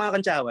 May mga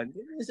kantsawan,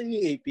 gawin mo yan sa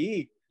UAAP.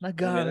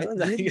 Nagamit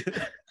din.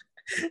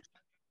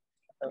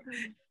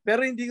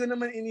 Pero hindi ko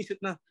naman inisip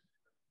na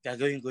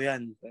gagawin ko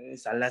yan.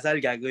 Sa Lasal,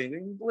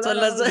 gagawin ko. Sa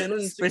Lasal,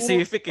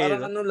 specific siguro,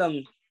 eh. Parang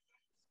lang.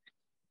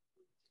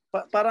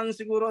 Parang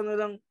siguro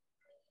lang,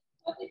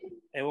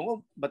 ewan ko,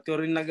 ba't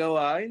ko rin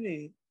nagawa yun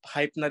eh.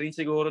 Hype na rin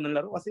siguro ng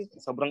laro kasi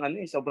sobrang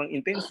sobrang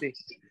intense eh.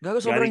 Gago,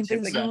 sobrang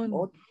intense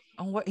nun.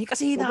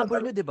 Kasi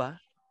hinabol nyo, di ba?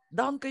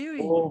 Down kayo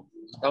eh. Oo,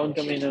 down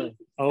kami nun.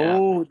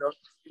 Down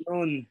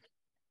nun.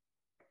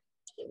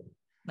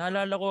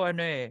 Naalala ko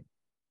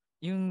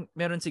yung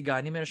meron si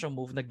Gani, meron siyang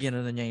move na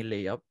ginanon niya yung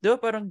layup. Di ba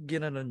parang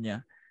ginanon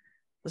niya?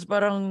 Tapos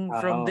parang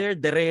from there,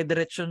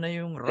 dire-diretso na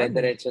yung run.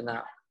 Dire-diretso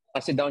na.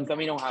 Kasi down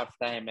kami nung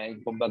halftime.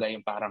 Kumbaga yung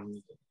parang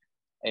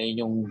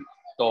yung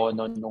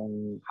tono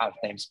nung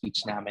halftime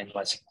speech namin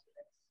was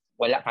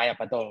wala, kaya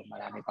pa to.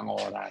 Marami pang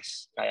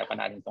oras. Kaya pa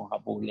natin itong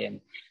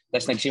habulin.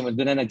 Tapos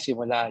doon na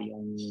nagsimula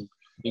yung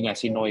nga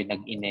si Noy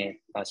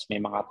nag-init. Tapos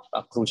may mga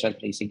crucial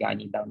play si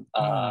Gani down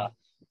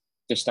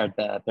to start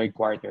the third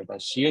quarter.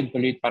 Tapos yun,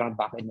 tuloy parang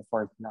back and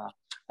forth na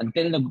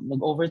until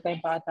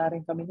nag-overtime pa ata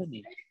rin kami nun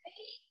eh.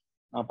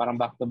 Parang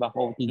back-to-back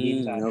OT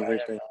games.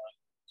 Overtime.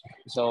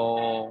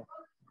 So,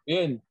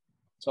 yun.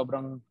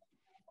 Sobrang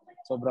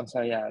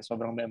saya.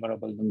 Sobrang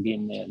memorable ng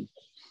game na yun.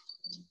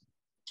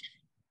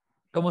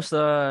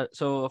 Kamusta?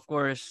 So, of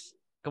course,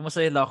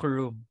 kamusta yung locker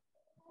room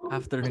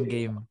after ng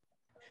game?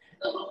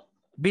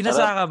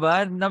 Binasa ka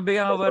ba?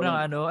 Nabigyan ka ba ng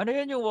ano? Ano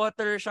yun, yung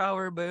water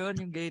shower ba yun?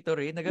 Yung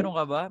Gatorade? Na ganun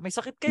ka ba? May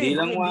sakit ka eh. Hindi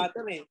lang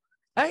water eh.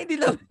 Hindi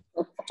lang.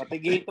 Pati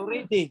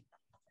Gatorade eh.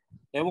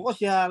 Ewan ko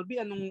si Harvey,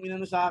 anong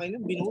inano sa akin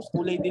yun? Binuhos,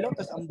 kulay dilaw,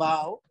 tas ang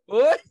baho.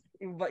 Uy!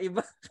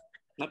 Iba-iba.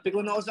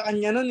 Napikon ako sa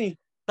kanya nun eh.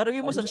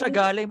 Tarugin mo saan siya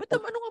galing. Ba't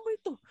ano nga ba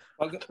ito?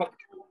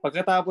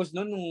 Pagkatapos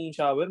nun, nung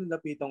shower,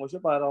 lapitan ko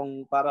siya,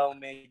 parang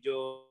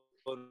medyo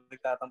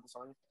nagtatampo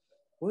sa kanya.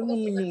 Ano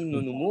naman yung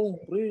nuno mo?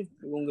 Pre,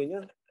 yung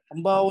ganyan. Ang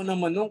baho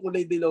naman nun,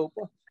 kulay dilaw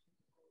pa.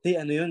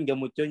 Ano yun?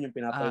 Gamot yun, yung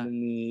pinapainom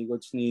ni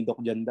coach ni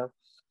Doc Jan daw.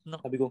 No.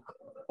 Sabi ko,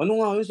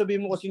 ano nga yun?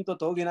 Sabihin mo kasing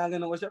totoo,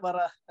 ginaganon ko siya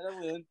para, alam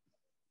mo yun.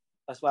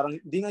 Tapos parang,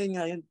 di nga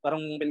yun. Parang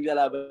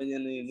pinaglalaban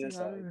niya na yun.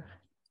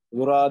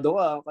 Sigurado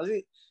ka.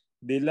 Kasi,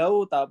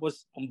 dilaw,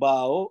 tapos ang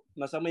baho.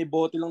 Nasa may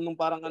bote lang nung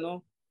parang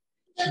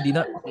Hindi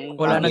na.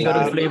 Wala nang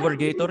ganun flavor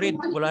Gatorade.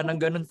 Wala nang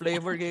ganun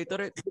flavor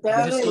Gatorade.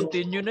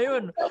 Discontinue na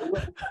yun.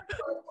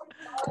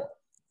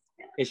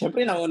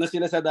 Syempre, nauna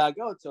sila sa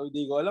dugout. So,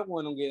 hindi ko alam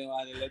kung anong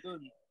ginawa nila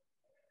dun.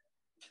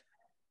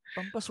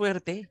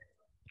 Pampaswerte.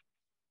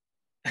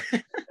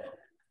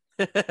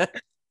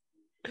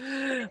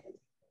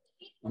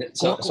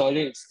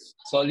 Solid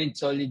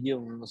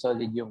yung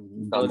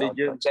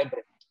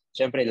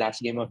Siyempre,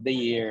 last game of the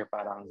year,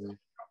 parang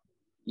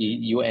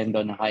you end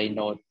on a high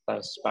note.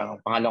 Tapos parang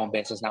pangalawang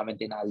beses namin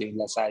tinalo yung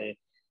Lasal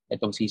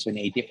itong season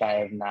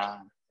 85 na,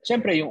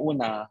 siyempre yung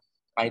una,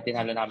 kahit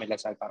tinalo namin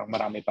Lasal, parang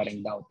marami pa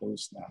rin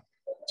doubters na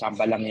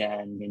tsamba lang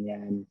yan,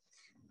 ganyan.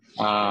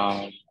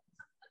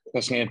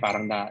 Tapos ngayon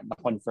parang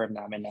na-confirm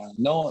namin na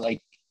no,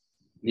 like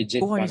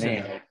legit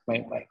kami.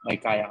 May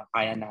kaya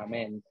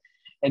namin.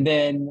 And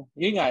then,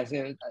 yun nga,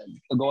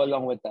 to go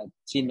along with that,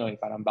 Sinoy,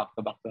 parang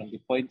back-to-back 20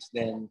 points.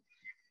 Then,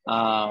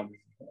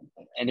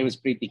 and it was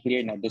pretty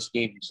clear na this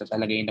game, so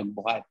talaga yung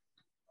nagbuhat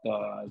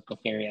to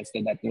carry us to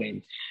that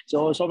win.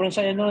 So, sobrang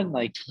saya nun.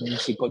 Like,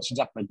 si Coach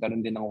Jack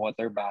nagkaroon din ng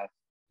water bath.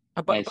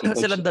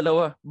 Silang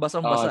dalawa,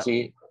 basang-basa.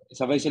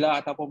 Sabay sila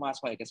ata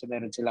pumasok kasi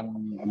meron silang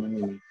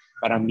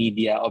parang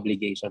media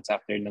obligations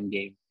after ng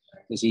game.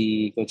 So,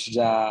 si Coach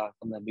Jack,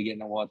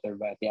 nabigyan ng water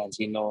bath. Yan,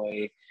 si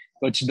Noy.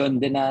 Coach Don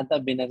din ata,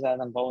 binasa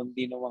ng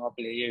kaunti ng mga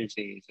players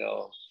eh.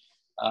 So,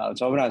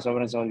 sobrang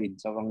solid.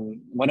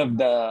 One of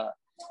the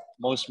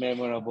most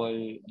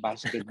memorable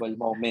basketball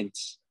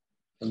moments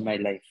in my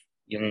life.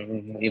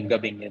 Yung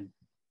gabing yun.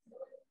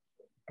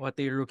 What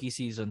a rookie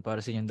season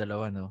para sa inyong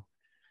dalawa, no?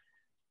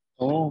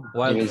 Oh,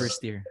 Wild first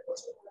year.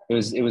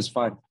 it was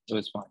fun. It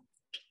was fun.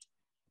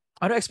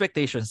 Ano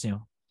expectations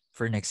niyo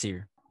for next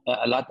year?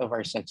 A lot of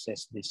our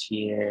success this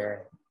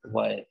year,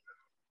 what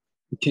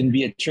can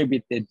be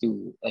attributed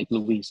to like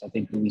Luis. I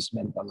think Luis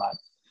meant a lot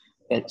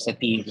sa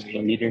team.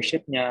 Yung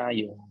leadership niya,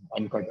 yung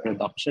on-court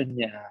production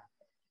niya,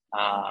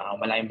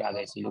 malaking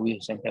bagay si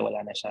Luis. Siyempre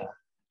wala na siya.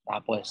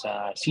 Tapos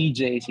si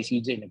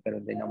CJ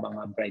nagkaroon din ng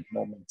mga bright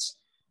moments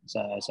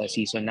sa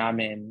season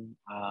namin.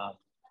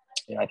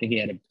 I think he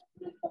had an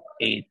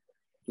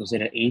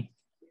 8-3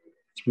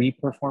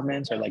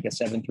 performance or like a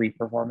 7-3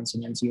 performance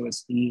against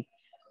USD.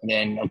 And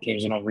then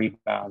occasional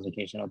rebounds,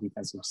 occasional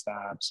defensive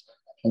stops.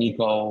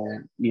 Nico,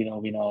 we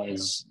know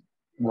is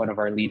one of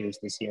our leaders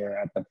this year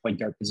at the point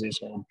guard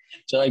position.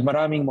 So like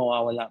maraming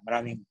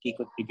key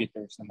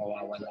contributors na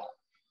mawawala.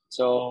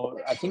 So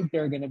I think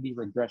there are going to be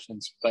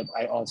regressions, but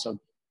I also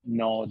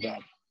know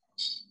that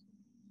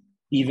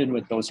even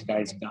with those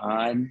guys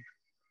gone,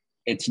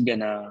 it's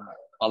gonna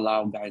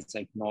allow guys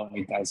like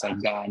Noy, guys like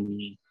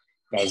Gani,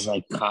 guys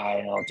like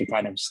Kyle to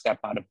kind of step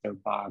out of their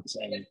box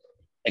and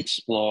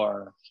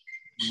explore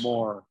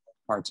more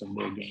parts of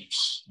their game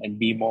and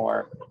be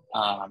more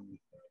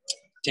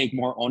take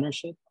more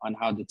ownership on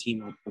how the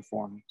team will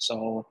perform.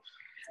 So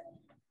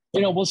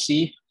we'll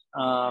see.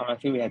 I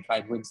think we had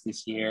 5 wins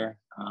this year.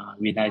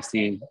 It'd be nice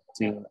to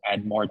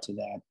add more to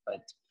that,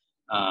 but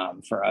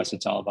for us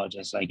it's all about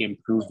just like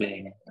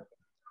improving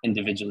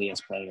individually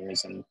as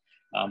players, and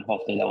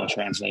hopefully that will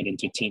translate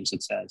into team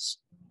success.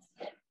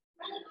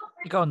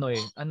 Ikaw, Noy,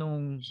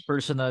 anong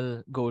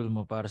personal goal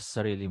mo para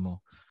sa sarili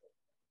mo?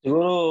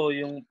 Siguro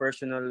yung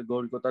personal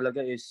goal ko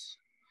talaga is,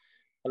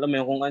 alam mo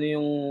yun, kung ano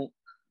yung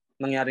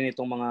nangyari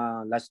nitong mga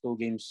last 2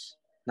 games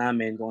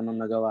namin, kung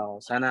anong nagawa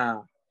ko.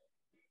 Sana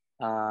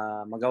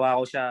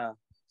magawa ko siya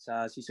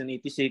sa season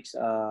 86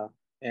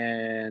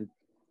 and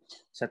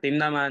sa team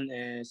naman,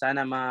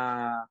 sana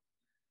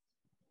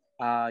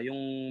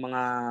yung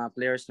mga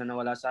players na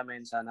nawala sa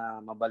amin, sana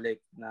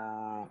mabalik na,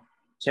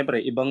 syempre,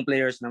 ibang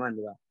players naman,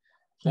 di ba?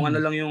 Kung ano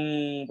lang yung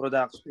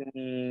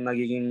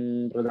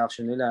nagiging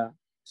production nila,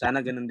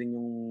 sana ganun din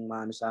yung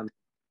maano sa amin.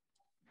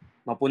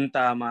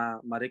 Mapunta,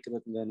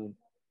 ma-recruit, ganun.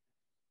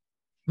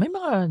 May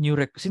mga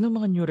sino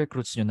mga new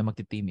recruits nyo na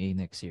magti-Team A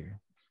next year?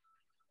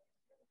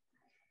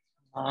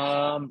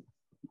 Or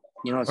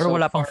so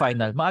wala pang far,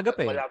 final? Maaga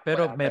pa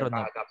pero meron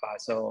na. Maaga pa.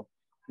 So,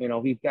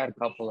 we've got a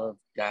couple of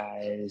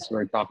guys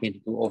we're talking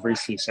to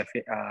overseas sa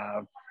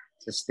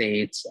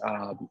States.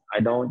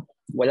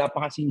 Wala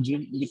pa kasi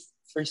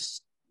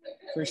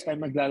first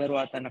time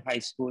maglalaro ata ng high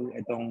school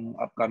itong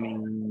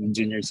upcoming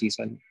junior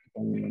season,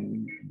 itong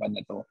band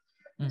na to.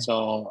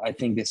 So I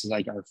think this is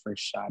like our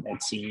first shot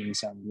at seeing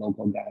some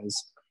local guys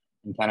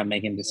and kind of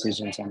making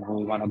decisions on who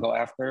we want to go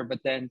after.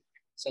 But then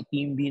sa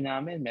Team B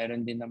namin,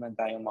 meron din naman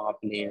tayong mga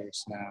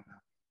players na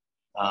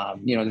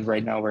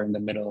right now we're in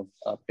the middle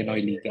of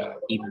Pinoy Liga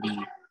Team B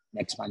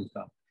next month.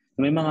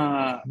 May mga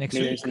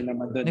players din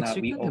naman doon na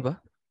we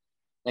diba?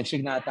 Next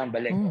week na ata ang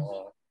balik.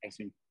 Next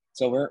week.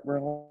 So we're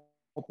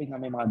hoping na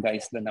may mga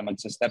guys doon na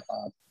magsa-step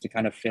up to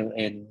kind of fill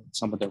in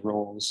some of the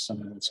roles, some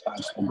of the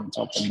spots that gets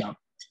opened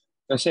up.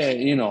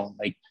 Kasi,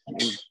 like,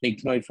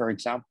 take Noy for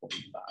example.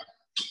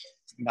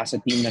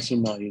 Nasa team na si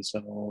Noy,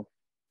 so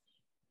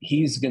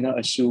he's gonna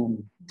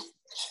assume,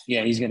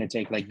 he's gonna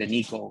take like the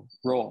Nico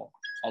role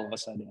all of a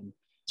sudden.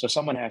 So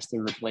someone has to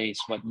replace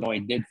what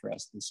Noy did for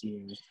us this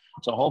year.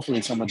 So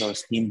hopefully some of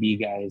those Team B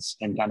guys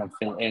can kind of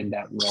fill in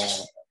that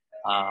role,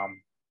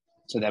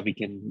 so that we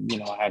can,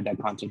 have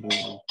that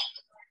continuity.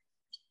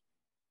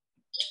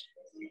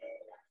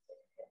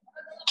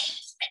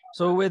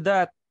 So with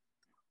that,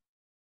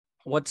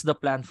 what's the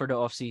plan for the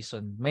off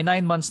season? May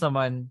 9 months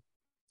naman.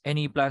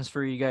 Any plans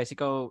for you guys?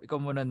 Ikaw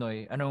muna,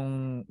 Noy.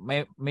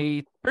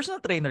 May personal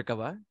trainer ka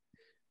ba?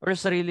 Or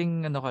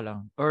sariling ka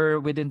lang?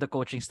 Or within the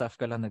coaching staff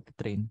ka lang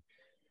nagtitrain?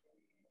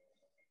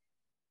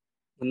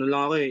 Ano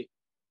lang ako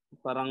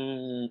parang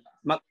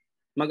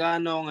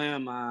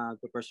ngayon,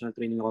 mag-personal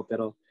training ako,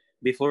 pero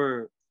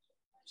before,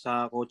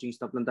 sa coaching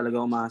staff lang talaga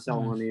umasa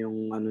kung ano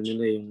yung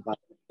nila, yung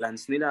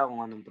plans nila,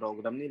 kung anong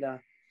program nila.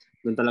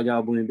 Doon talaga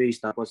ako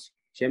bumibase. Tapos,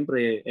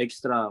 syempre,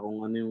 extra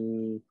kung ano yung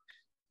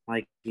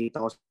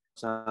makikita ko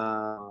sa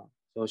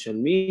social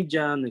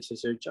media,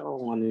 nagsisearch ako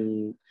kung ano yung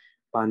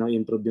paano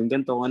improve yung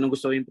ganito. Kung anong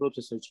gusto ko improve,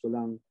 sa search ko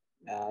lang.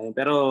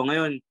 Pero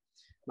ngayon,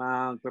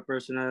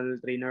 mag-personal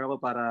trainer ako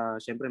para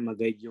syempre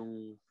mag-guide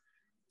yung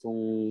kung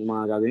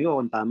mga gagawin ko,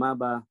 kung tama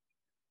ba.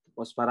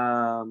 Tapos para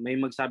may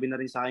magsabi na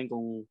rin sa akin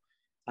kung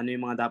ano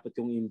yung mga dapat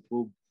kong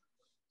improve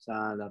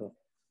sa laro.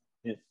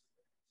 Yeah.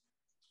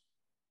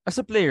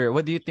 As a player,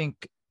 what do you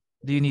think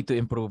do you need to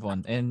improve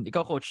on? And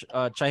ikaw, coach,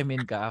 chime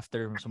in ka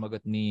after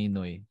sumagot ni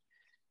Noy.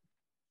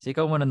 So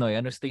ikaw muna, Noy,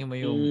 ano sa tingin mo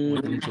yung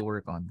what you need to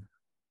work on?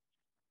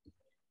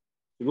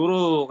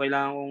 Siguro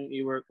kailangan kong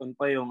i-work on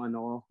pa yung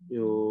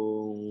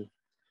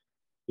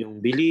yung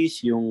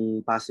bilis,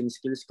 yung passing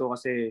skills ko,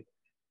 kasi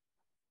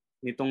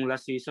nitong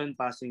last season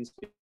passing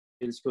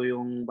skills ko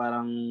yung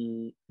parang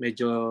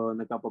medyo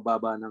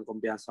nagpapababa ng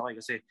kumpiyansa ko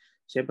kasi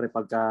syempre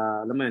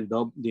pagka alam mo yun,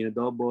 di na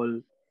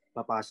double,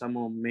 papasa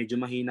mo. Medyo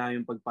mahina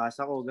yung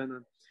pagpasa ko,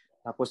 ganun.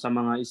 Tapos sa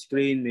mga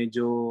screen,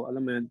 medyo,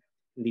 alam mo yun,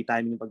 hindi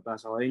timing yung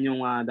pagpasa ko. Yun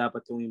yung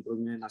dapat kong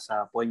improvement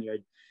nasa point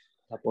guard.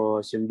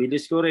 Tapos yung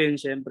bilis ko rin,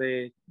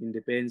 syempre, yung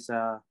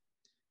depensa,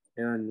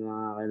 yun,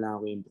 mga kailangan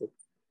ko improve.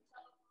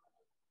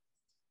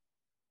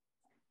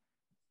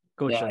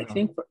 Coach, Yeah, I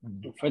think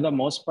for the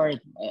most part,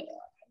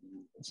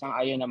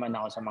 sang-ayon naman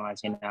ako sa mga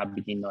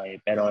sinabi ni Noy.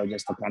 Pero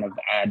just to kind of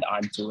add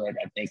on to it,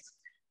 I think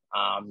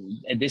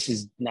this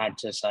is not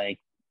just like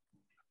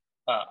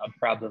a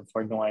problem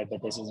for Noy,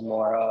 but this is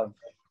more of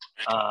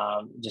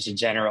just a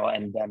general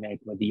endemic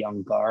with the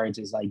young guards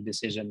is like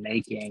decision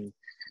making.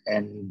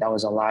 And that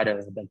was a lot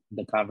of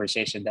the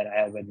conversation that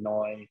I had with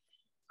Noy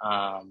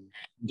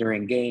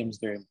during games,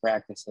 during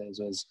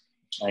practices, was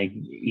like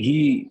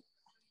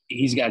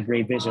he's got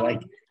great vision.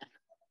 Like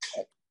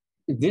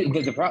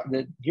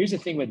here's the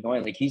thing with Noy,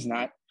 like he's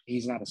not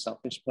a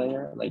selfish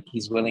player. Like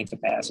he's willing to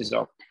pass. He's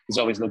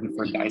always looking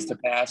for guys to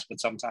pass, but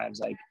sometimes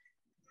like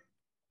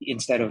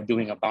instead of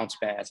doing a bounce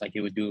pass, like he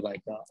would do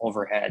like the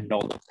overhead no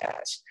look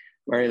pass,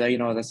 where like,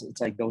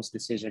 it's like those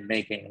decision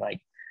making. Like,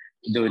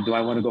 do I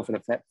want to go for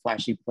the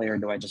flashy play, or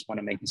do I just want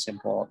to make a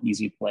simple,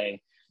 easy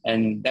play?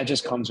 And that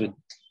just comes with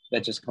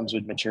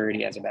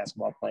maturity as a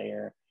basketball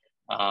player.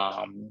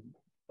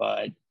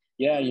 But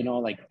yeah,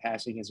 like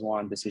passing is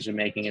one, decision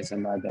making is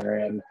another,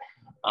 and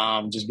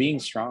just being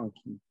strong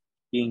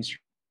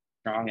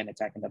and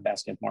attacking the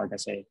basket more. I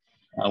say,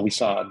 we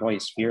saw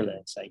Noy's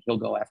fearless. Like he'll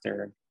go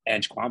after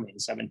Ange Kwame,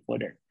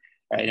 7-footer.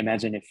 Right?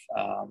 Imagine if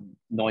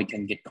Noy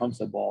can get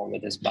comfortable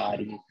with his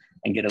body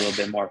and get a little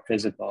bit more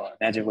physical.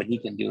 Imagine what he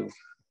can do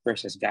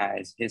versus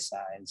guys his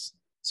size.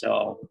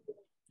 So,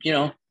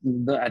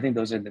 I think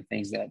those are the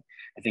things that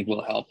I think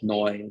will help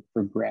Noy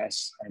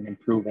progress and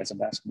improve as a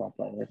basketball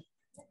player.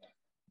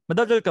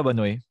 Madadal ka ba,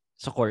 Noy,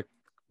 sa court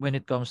when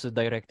it comes to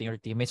directing your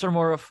teammates, or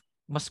more of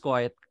mas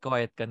quiet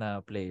ka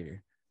na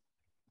player?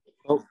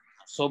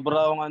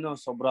 Sobra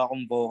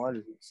akong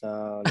vocal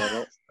sa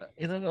laro.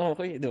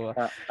 Okay, di ba?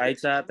 Kahit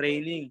sa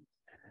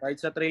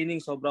training,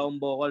 sobra akong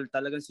vocal.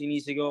 Talagang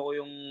sinisigaw ko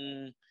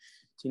yung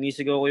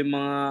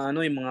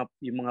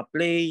mga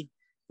play,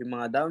 yung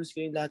mga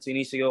downscreen, lahat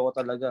sinisigaw ko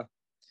talaga.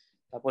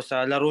 Tapos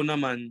sa laro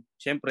naman,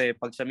 syempre,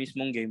 pag sa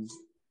mismong game,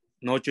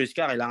 no choice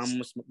ka,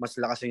 kailangan mas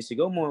lakas yung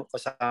sigaw mo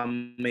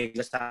may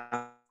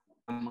kasama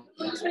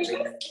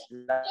language.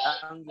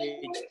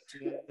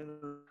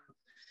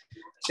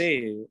 Kasi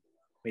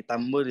may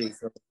tambol eh.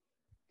 So,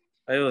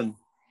 ayun.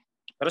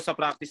 Pero sa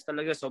practice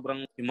talaga,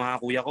 sobrang yung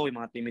mga kuya ko, yung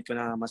mga teammate ko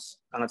na mas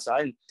angat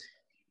sa akin,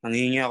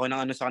 nanghihingi ako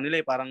ng sa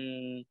kanila eh, parang,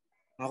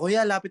 mga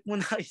kuya, lapit mo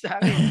na kayo sa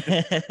akin.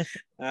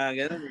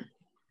 Ganun eh.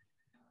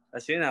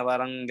 Tapos yun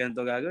parang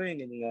ganito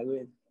gagawin, ganyan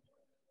gagawin.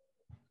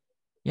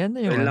 Yan na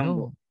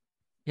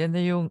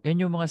yung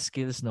yan yung mga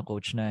skills na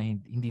coach na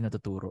hindi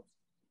natuturo.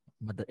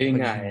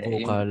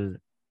 Vocal.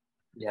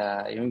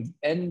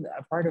 And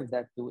a part of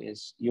that too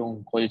is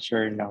yung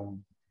culture ng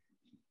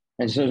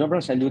sobrang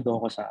saludo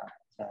ako sa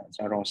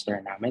roster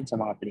namin, sa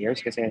mga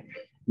players, kasi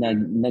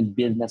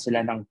nag-build na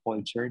sila ng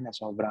culture na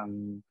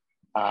sobrang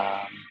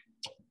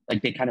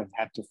like they kind of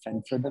have to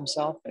fend for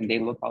themselves and they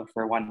look out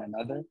for one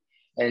another.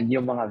 And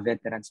yung mga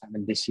veterans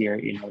namin this year,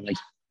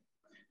 like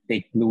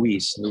take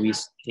Luis.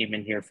 Luis came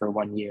in here for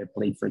 1 year,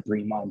 played for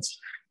 3 months,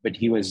 but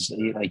he was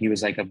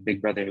like a big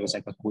brother. He was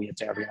like a kuya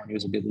to everyone. He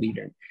was a good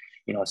leader.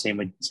 Same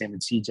with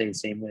CJ,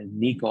 same with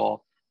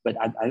Nico. But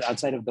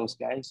outside of those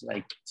guys,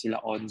 like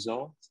sila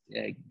Onzo,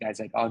 guys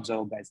like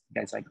Onzo,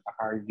 guys like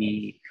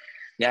Harvey,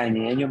 yan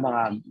yung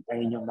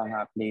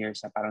mga players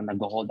na parang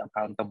nag-hold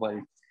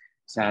accountable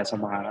sa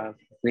mga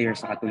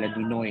players na katulad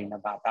ni Noy na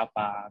bata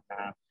pa,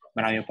 na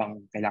marami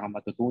pang kailangan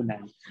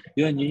matutunan.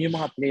 Yun yung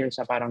mga players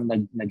na parang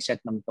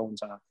nag-set ng tone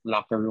sa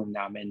locker room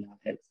namin na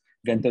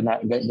ganito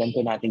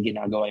natin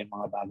ginagawa yung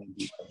mga bagay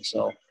dito.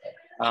 So,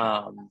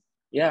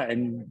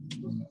 and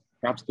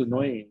props to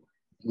Noy.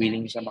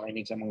 Willing siya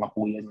makinig sa mga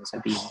kuya niya sa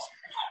team.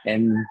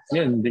 And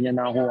yun, doon niya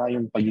nakakuha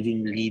yung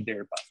pagiging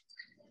leader pa.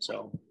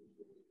 So,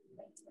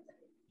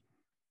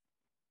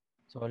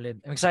 solid.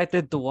 I'm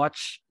excited to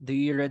watch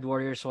the Red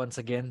Warriors once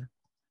again.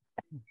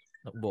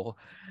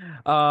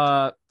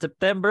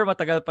 September,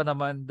 matagal pa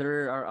naman.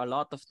 There are a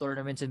lot of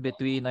tournaments in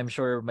between. I'm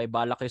sure may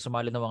balak kayo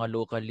sumali ng mga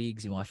local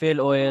leagues, yung mga Phil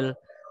Oil.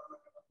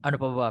 Ano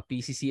pa ba?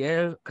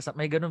 PCCL?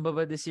 May ganun ba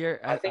this year?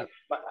 I think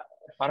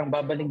parang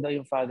babalik daw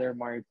yung Father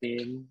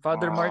Martin.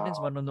 Father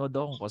Martin's manonood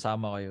ako kung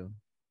kasama kayo.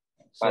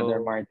 Father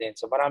Martin.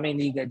 So maraming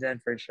liga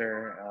dyan for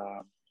sure.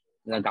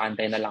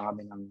 Nag-aantay na lang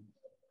kami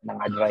ng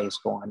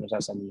advice kung ano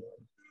sasalihan.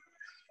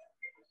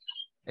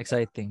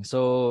 Exciting.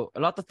 So,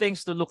 a lot of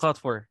things to look out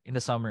for in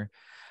the summer.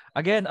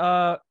 Again,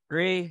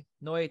 Ray,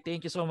 Noy,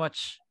 thank you so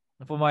much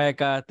na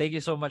pumayag ka. Thank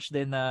you so much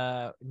din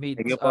na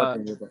made Thank you po.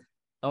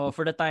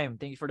 For the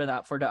time. Thank you for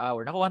the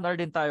hour. Naka 1 hour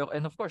din tayo.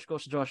 And of course,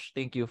 Coach Josh,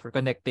 thank you for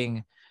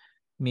connecting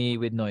me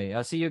with Noy.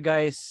 I'll see you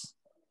guys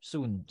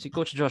soon. Si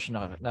Coach Josh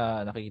na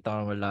nakikita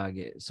ko naman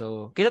lagi.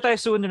 So, kita tayo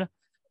soon,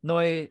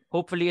 Noy,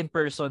 hopefully in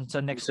person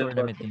sa next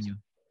tournament ninyo.